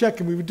up some check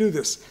and we would do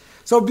this.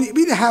 So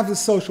be to have the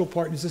social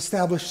partners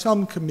establish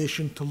some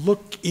commission to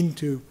look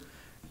into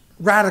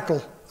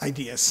radical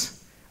ideas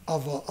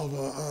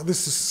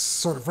this is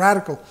sort of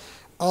radical,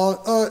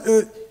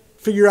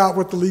 figure out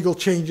what the legal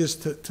changes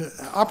to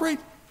operate,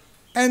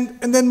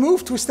 and then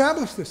move to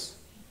establish this.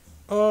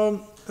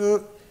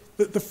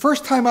 The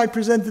first time I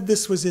presented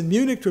this was in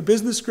Munich to a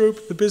business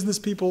group. The business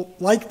people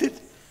liked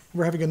it.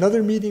 We're having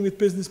another meeting with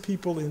business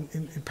people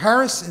in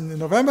Paris in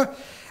November,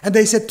 and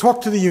they said,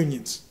 talk to the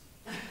unions.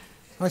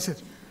 I said,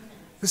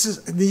 this is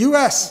in the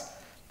US.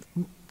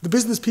 The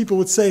business people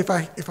would say, if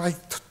I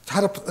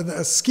had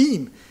a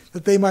scheme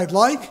that they might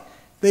like,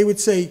 they would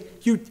say,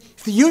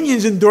 if the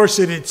unions endorse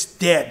it, it's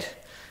dead.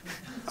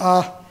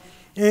 And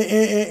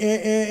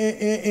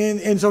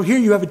so here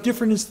you have a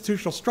different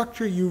institutional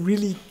structure. You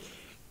really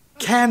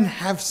can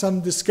have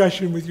some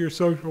discussion with your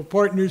social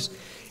partners,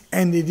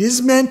 and it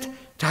is meant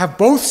to have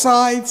both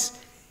sides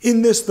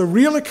in this. The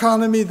real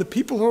economy, the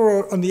people who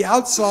are on the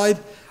outside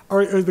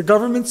are the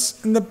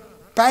governments and the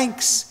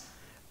banks.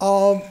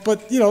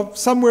 But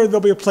somewhere there'll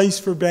be a place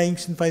for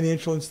banks and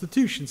financial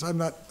institutions.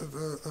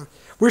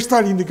 We're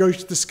starting to go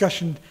to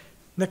discussion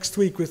next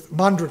week with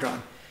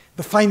Mondragon,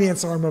 the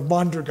finance arm of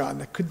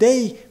Mondragon. Could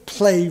they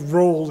play a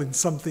role in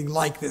something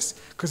like this?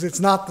 Because it's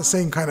not the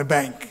same kind of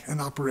bank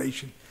and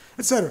operation,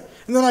 et cetera.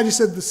 And then I just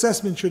said the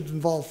assessment should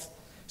involve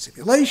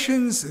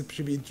simulations, it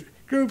should be in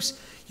groups,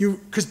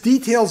 because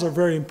details are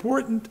very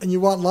important, and you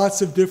want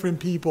lots of different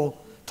people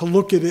to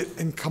look at it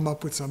and come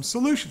up with some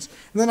solutions.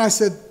 And then I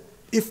said,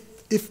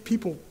 if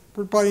people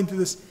would buy into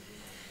this,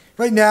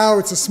 right now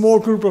it's a small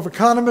group of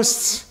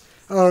economists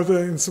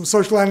and some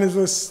social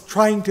analysts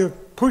trying to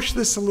push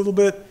this a little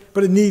bit,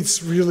 but it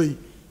needs really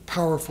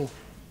powerful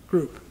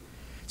group.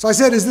 So I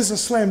said, is this a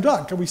slam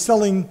dunk? Are we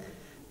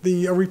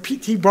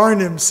P.T.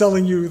 Barnum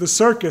selling you the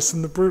circus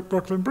and the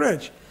Brooklyn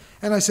Bridge?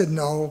 And I said,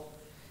 no,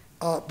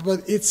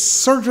 but it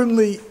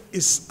certainly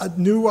is a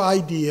new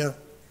idea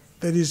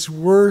that is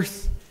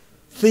worth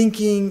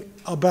thinking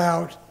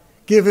about,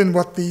 given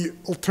what the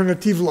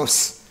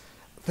alternativlos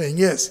thing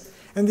is.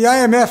 And the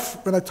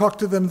IMF, when I talked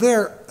to them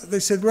there, they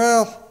said,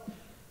 well,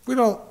 I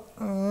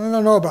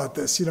don't know about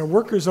this.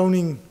 Workers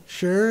owning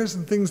shares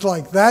and things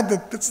like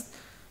that,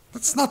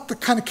 that's not the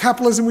kind of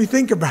capitalism we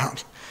think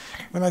about.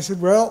 And I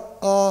said,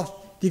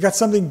 well, you got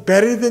something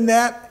better than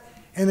that?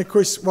 And of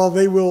course, while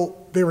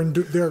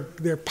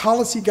their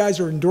policy guys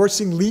are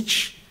endorsing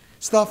Leach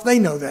stuff, they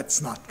know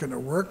that's not going to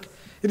work.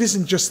 It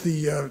isn't just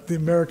the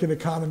American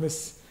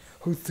economists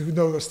who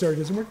know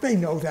austerity doesn't work. They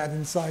know that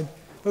inside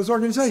those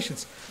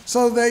organizations.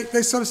 So they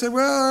sort of say,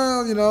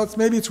 well,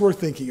 maybe it's worth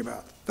thinking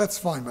about. That's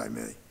fine by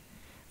me.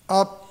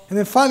 And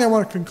then finally, I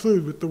want to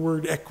conclude with the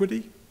word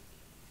equity.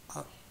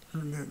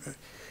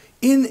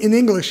 in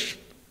English,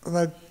 and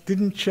I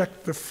didn't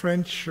check the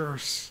French or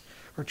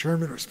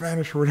German or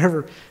Spanish or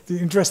whatever.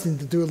 It's interesting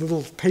to do a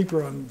little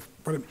paper on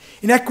what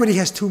inequity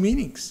has two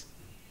meanings.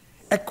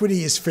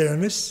 Equity is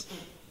fairness,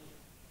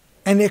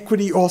 and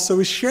equity also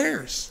is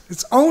shares.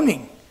 It's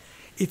owning.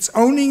 It's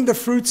owning the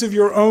fruits of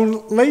your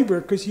own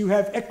labor because you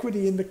have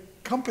equity in the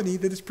company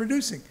that is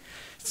producing.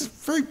 It's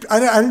very, I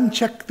didn't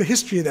check the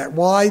history of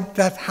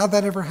that, how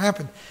that ever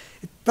happened.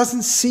 It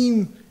doesn't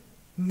seem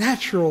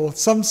natural in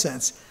some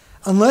sense,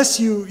 unless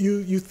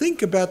you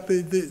think about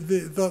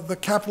the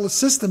capitalist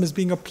system as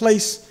being a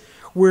place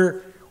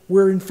where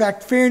in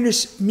fact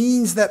fairness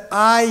means that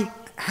I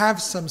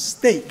have some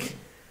stake,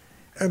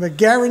 and a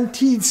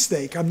guaranteed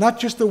stake. I'm not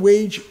just a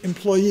wage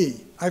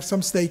employee. I have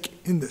some stake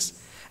in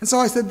this. And so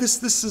I said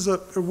this is a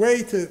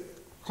way to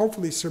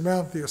hopefully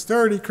surmount the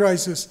austerity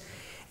crisis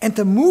and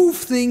to move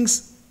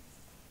things,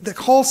 the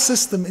whole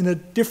system, in a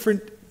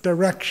different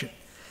direction.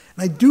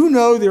 And I do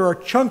know there are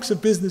chunks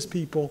of business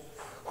people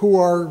who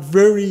are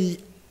very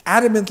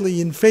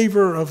adamantly in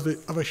favor of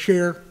a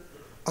share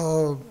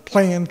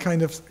plan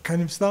kind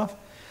of stuff.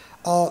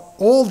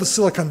 All the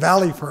Silicon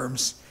Valley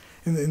firms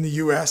in the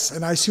U.S.,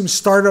 and I assume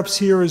startups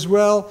here as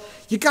well,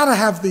 you got to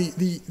have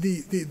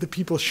the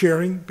people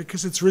sharing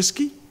because it's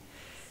risky.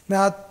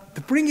 Now,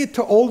 to bring it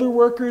to older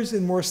workers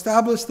and more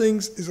established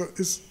things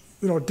is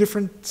a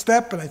different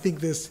step, and I think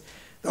the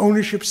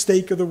ownership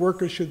stake of the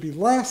workers should be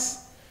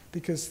less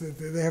because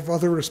they have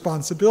other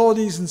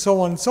responsibilities and so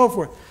on and so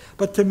forth.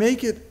 But to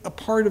make it a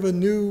part of a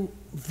new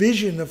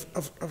vision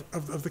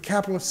of the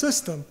capitalist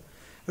system,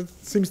 it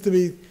seems to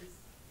me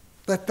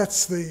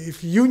that's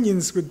if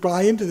unions would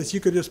buy into this, you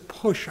could just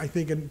push, I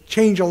think, and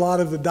change a lot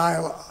of the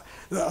dialogue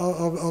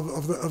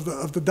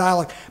of the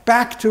dialogue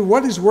back to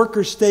what is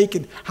workers' stake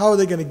and how are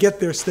they going to get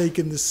their stake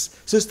in this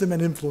system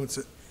and influence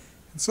it.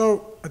 And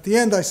so at the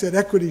end I said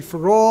equity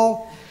for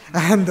all,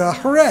 and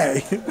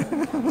hooray!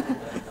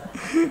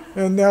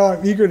 And now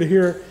I'm eager to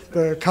hear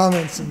the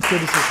comments and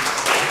criticisms.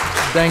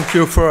 Thank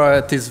you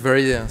for this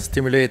very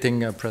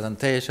stimulating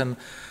presentation.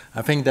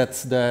 I think that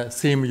the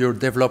theme you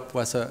developed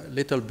was a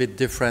little bit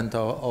different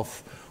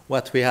of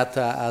what we had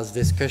as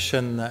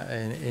discussion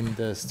in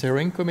the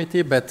steering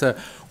committee, but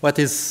what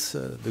is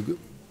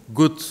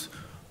good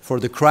for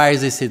the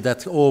crisis is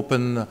that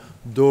open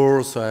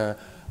doors,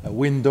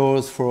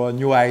 windows for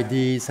new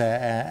ideas,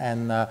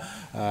 and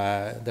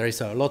there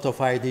is a lot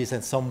of ideas,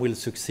 and some will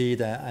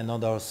succeed and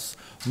others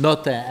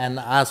not. And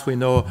as we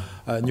know,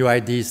 new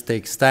ideas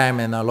takes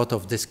time and a lot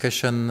of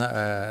discussion,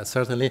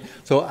 certainly.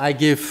 So I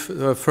give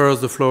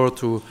first the floor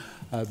to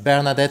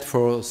Bernadette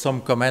for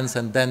some comments,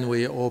 and then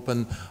we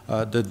open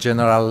the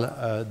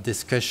general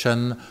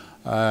discussion.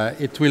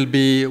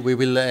 We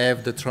will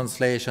have the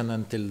translation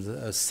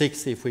until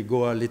 6. If we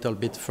go a little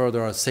bit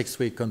further at 6,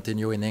 we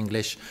continue in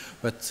English.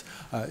 But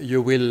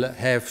you will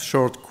have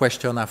short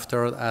question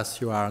after, as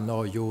you are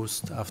now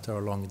used after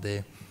a long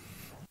day.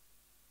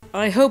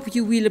 I hope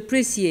you will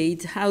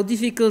appreciate how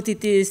difficult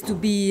it is to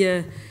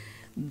be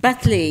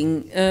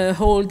battling a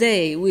whole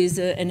day with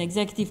an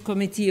executive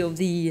committee of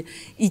the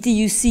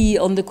ETUC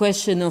on the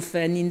question of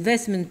an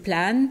investment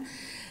plan,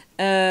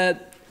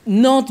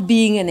 not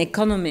being an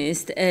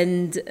economist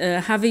and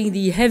having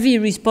the heavy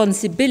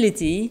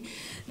responsibility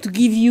to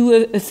give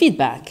you a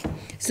feedback.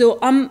 So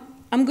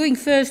I'm going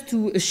first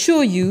to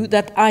assure you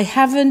that I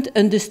haven't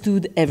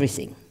understood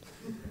everything.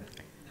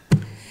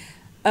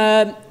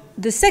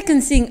 The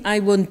second thing I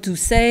want to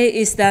say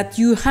is that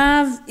you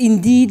have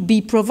indeed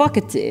been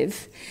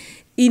provocative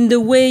in the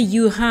way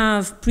you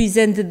have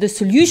presented the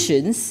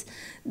solutions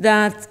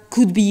that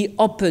could be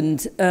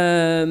opened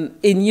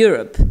in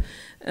Europe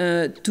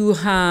to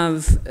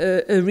have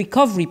a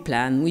recovery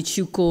plan, which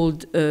you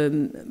called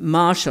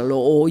Marshall,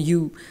 or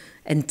you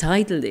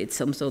entitled it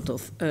some sort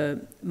of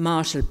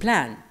Marshall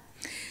Plan.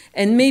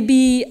 And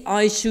maybe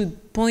I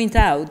should point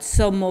out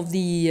some of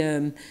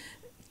the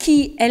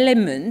key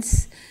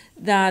elements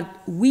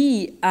that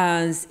we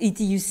as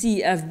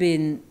ETUC have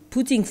been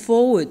putting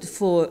forward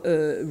for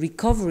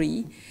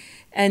recovery,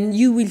 and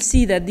you will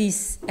see that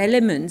these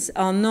elements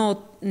are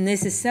not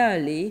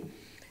necessarily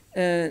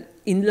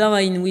in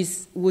line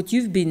with what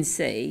you've been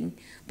saying,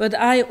 but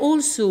I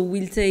also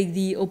will take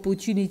the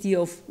opportunity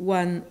of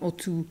one or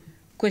two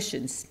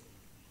questions.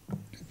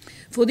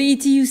 For the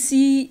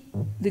ETUC,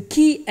 the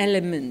key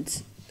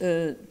element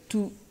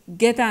to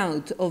get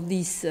out of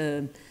this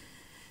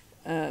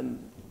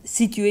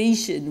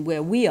situation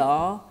where we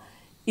are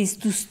is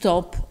to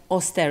stop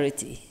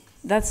austerity.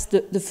 That's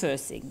the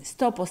first thing.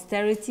 Stop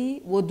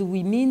austerity. What do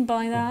we mean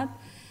by that?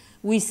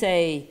 We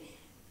say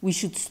we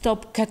should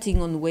stop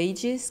cutting on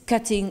wages,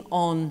 cutting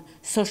on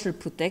social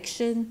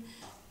protection,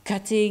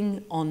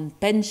 cutting on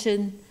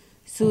pension,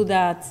 so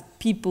that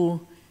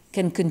people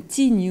can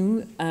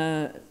continue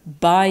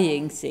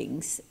buying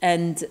things,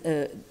 and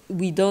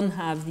we don't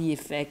have the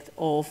effect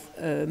of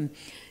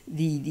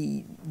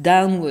the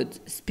downward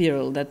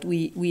spiral that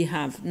we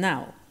have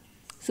now.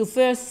 So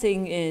first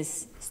thing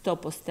is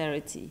stop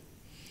austerity.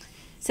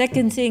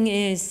 Second thing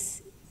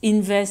is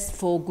invest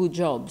for good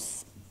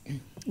jobs.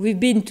 we've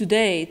been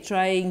today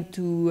trying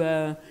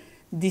to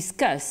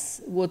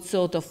discuss what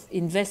sort of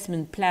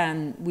investment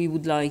plan we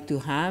would like to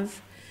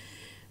have.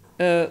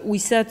 We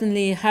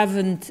certainly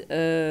haven't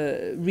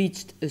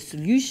reached a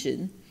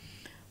solution,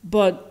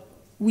 but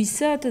we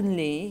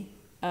certainly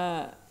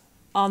are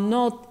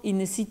not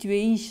in a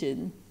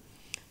situation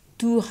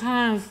to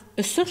have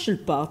a social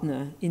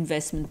partner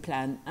investment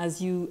plan,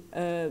 as you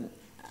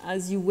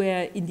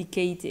were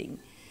indicating.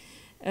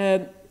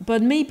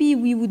 But maybe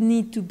we would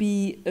need to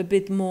be a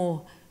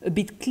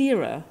bit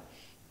clearer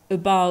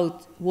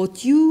about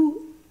what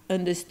you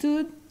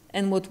understood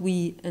and what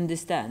we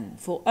understand.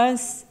 For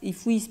us,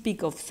 if we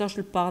speak of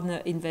social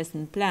partner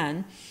investment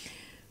plan,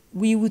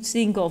 we would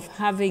think of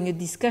having a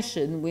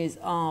discussion with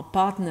our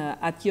partner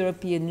at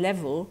European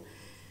level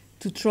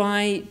to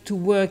try to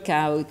work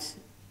out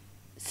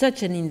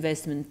such an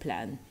investment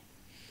plan.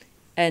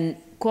 And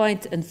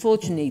quite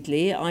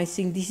unfortunately, I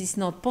think this is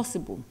not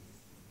possible.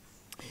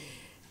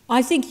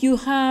 I think you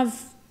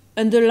have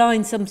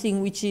underlined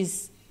something which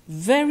is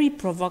very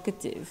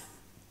provocative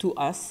to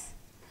us,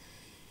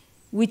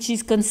 which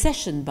is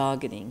concession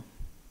bargaining.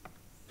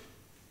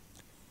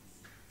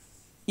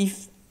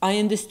 If I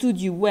understood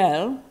you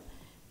well,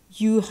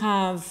 you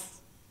have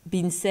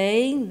been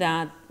saying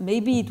that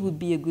maybe it would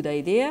be a good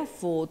idea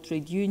for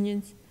trade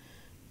unions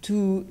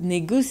to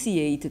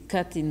negotiate a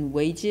cut in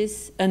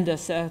wages under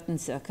certain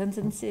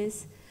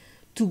circumstances,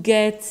 to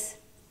get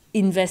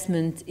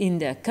investment in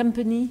their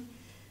company,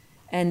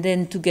 and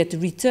then to get a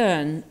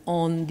return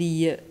on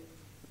the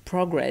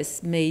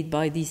progress made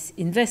by this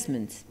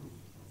investment.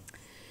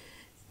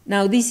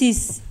 Now, this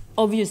is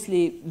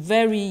obviously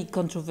very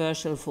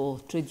controversial for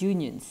trade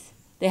unions.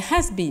 There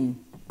has been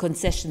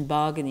concession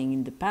bargaining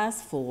in the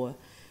past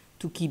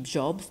to keep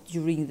jobs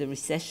during the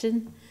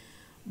recession,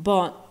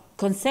 but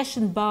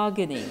concession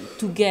bargaining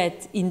to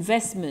get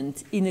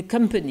investment in a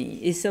company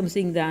is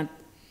something that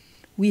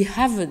we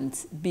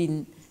haven't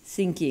been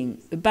thinking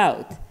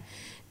about.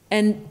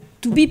 And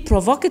to be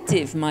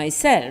provocative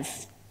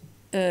myself,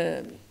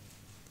 I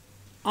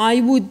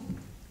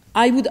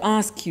would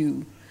ask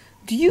you,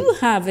 do you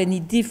have any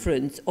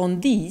difference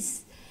on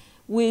this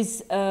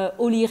with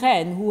Olli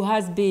Rehn, who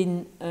has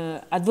been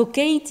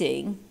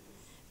advocating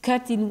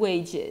cutting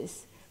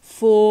wages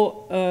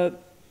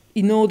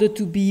in order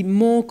to be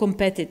more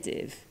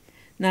competitive?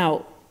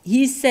 Now,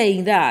 he's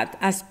saying that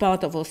as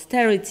part of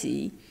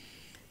austerity,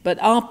 but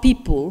our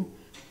people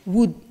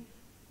would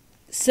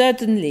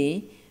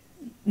certainly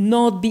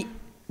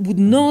would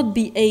not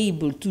be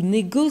able to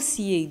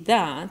negotiate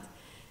that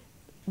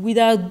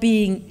without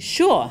being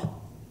sure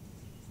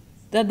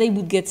that they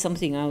would get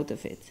something out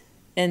of it.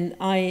 And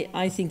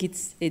I think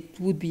it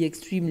would be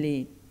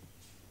extremely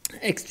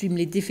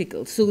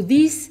difficult. So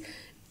this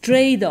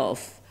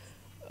trade-off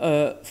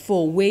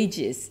for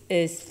wages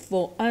is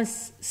for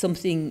us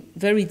something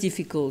very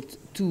difficult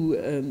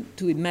to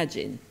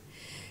imagine.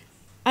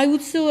 I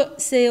would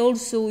say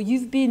also,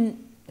 you've been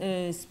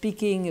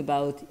speaking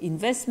about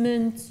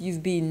investment,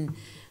 you've been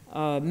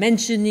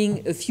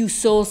mentioning a few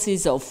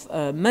sources of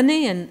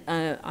money, and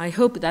I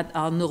hope that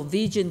our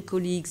Norwegian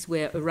colleagues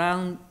were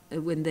around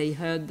when they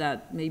heard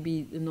that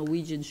maybe the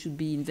Norwegians should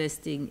be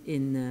investing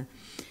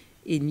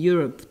in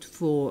Europe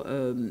for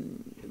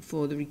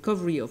the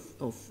recovery of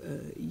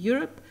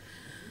Europe.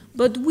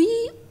 But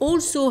we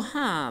also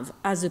have,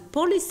 as a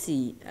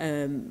policy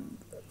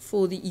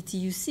for the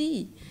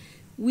ETUC,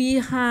 we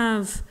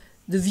have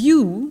the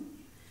view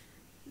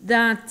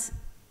that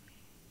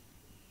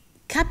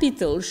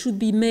capital should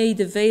be made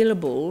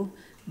available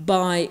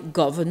by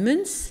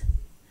governments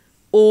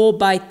or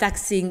by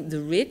taxing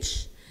the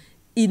rich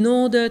in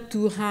order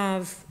to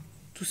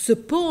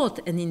support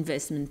an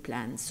investment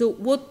plan. So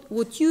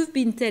what you've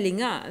been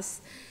telling us,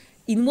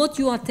 in what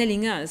you are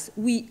telling us,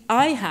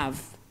 I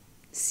have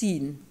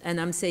seen,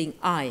 and I'm saying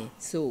I,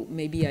 so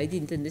maybe I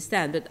didn't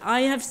understand, but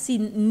I have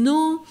seen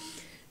no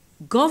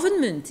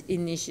government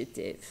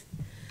initiative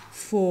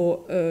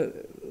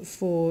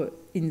for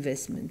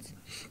investment.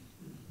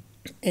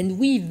 And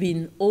we've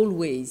been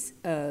always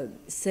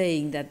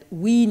saying that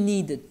we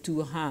needed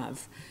to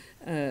have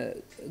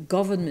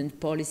government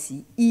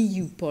policy,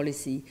 EU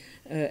policy,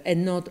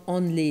 and not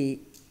only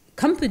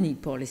company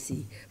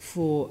policy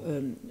for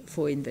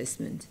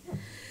investment.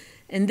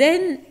 And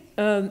then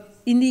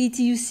in the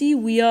ETUC,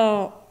 we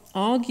are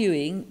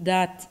arguing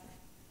that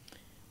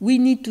we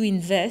need to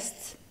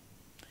invest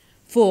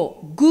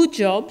for good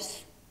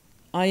jobs,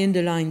 I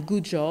underline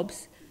good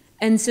jobs,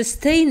 and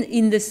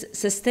in the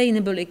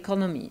sustainable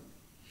economy.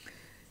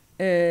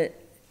 I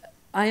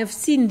have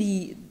seen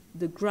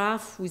the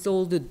graph with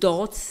all the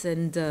dots,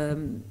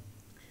 and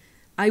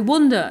I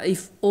wonder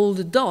if all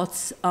the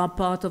dots are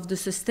part of the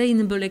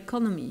sustainable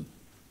economy.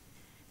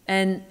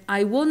 And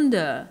I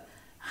wonder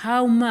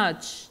how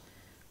much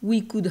we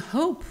could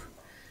hope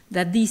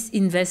that this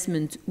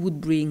investment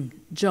would bring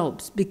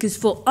jobs. Because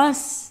for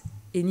us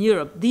in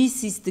Europe,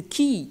 this is the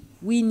key.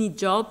 We need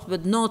jobs,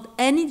 but not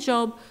any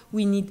job.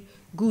 We need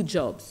good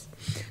jobs.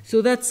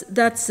 So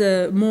that's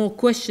more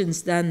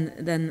questions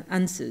than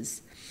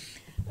answers.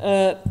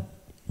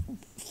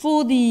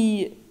 for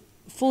the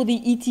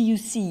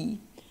ETUC,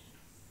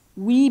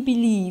 we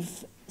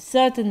believe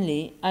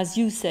certainly, as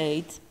you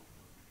said,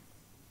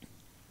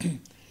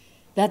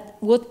 that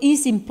what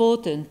is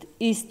important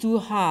is to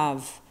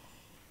have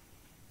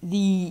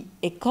the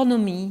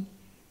economy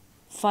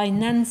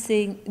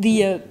financing,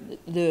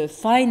 the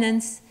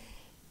finance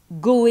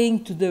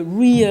going to the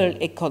real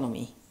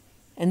economy.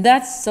 And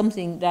that's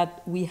something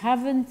that we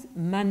haven't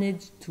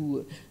managed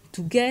to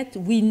get.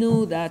 We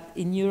know that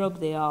in Europe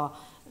there are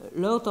a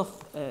lot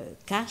of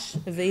cash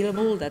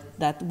available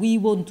that we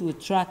want to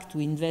attract to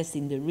invest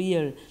in the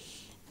real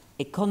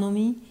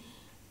economy,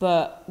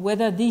 but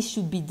whether this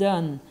should be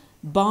done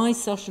by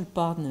social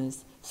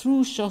partners,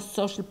 through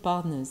social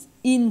partners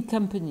in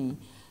company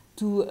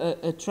to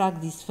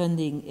attract this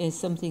funding is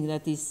something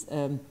that is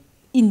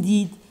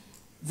indeed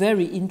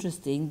very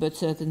interesting, but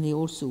certainly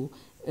also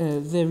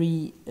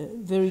very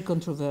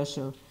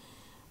controversial.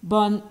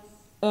 But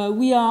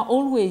we are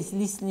always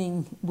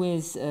listening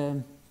with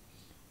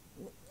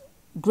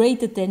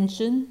great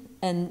attention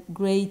and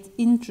great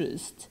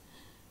interest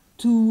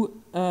to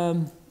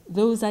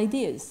those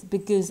ideas,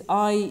 because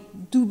I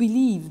do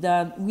believe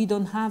that we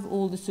don't have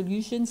all the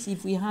solutions.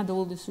 If we had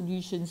all the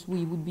solutions,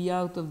 we would be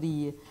out of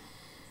the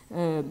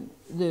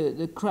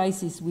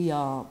crisis we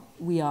are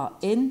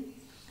in.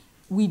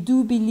 We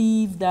do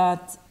believe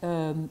that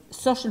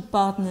social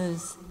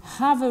partners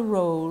have a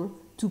role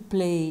to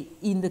play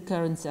in the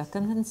current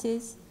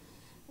circumstances.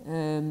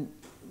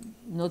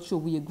 Not sure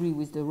we agree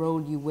with the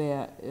role you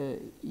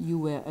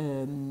were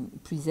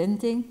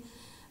presenting,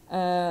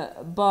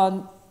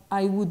 but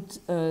I would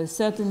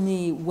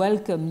certainly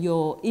welcome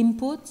your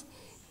input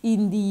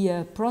in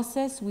the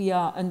process we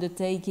are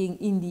undertaking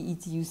in the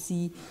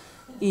ETUC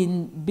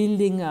in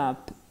building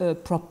up a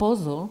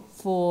proposal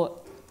for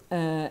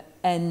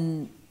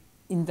an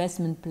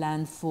investment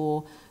plan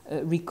for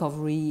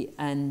recovery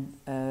and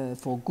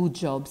for good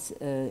jobs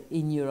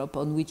in Europe,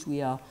 on which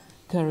we are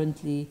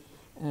currently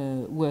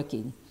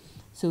working.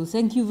 So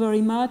thank you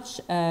very much,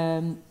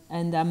 and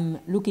I'm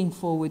looking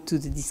forward to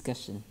the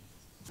discussion.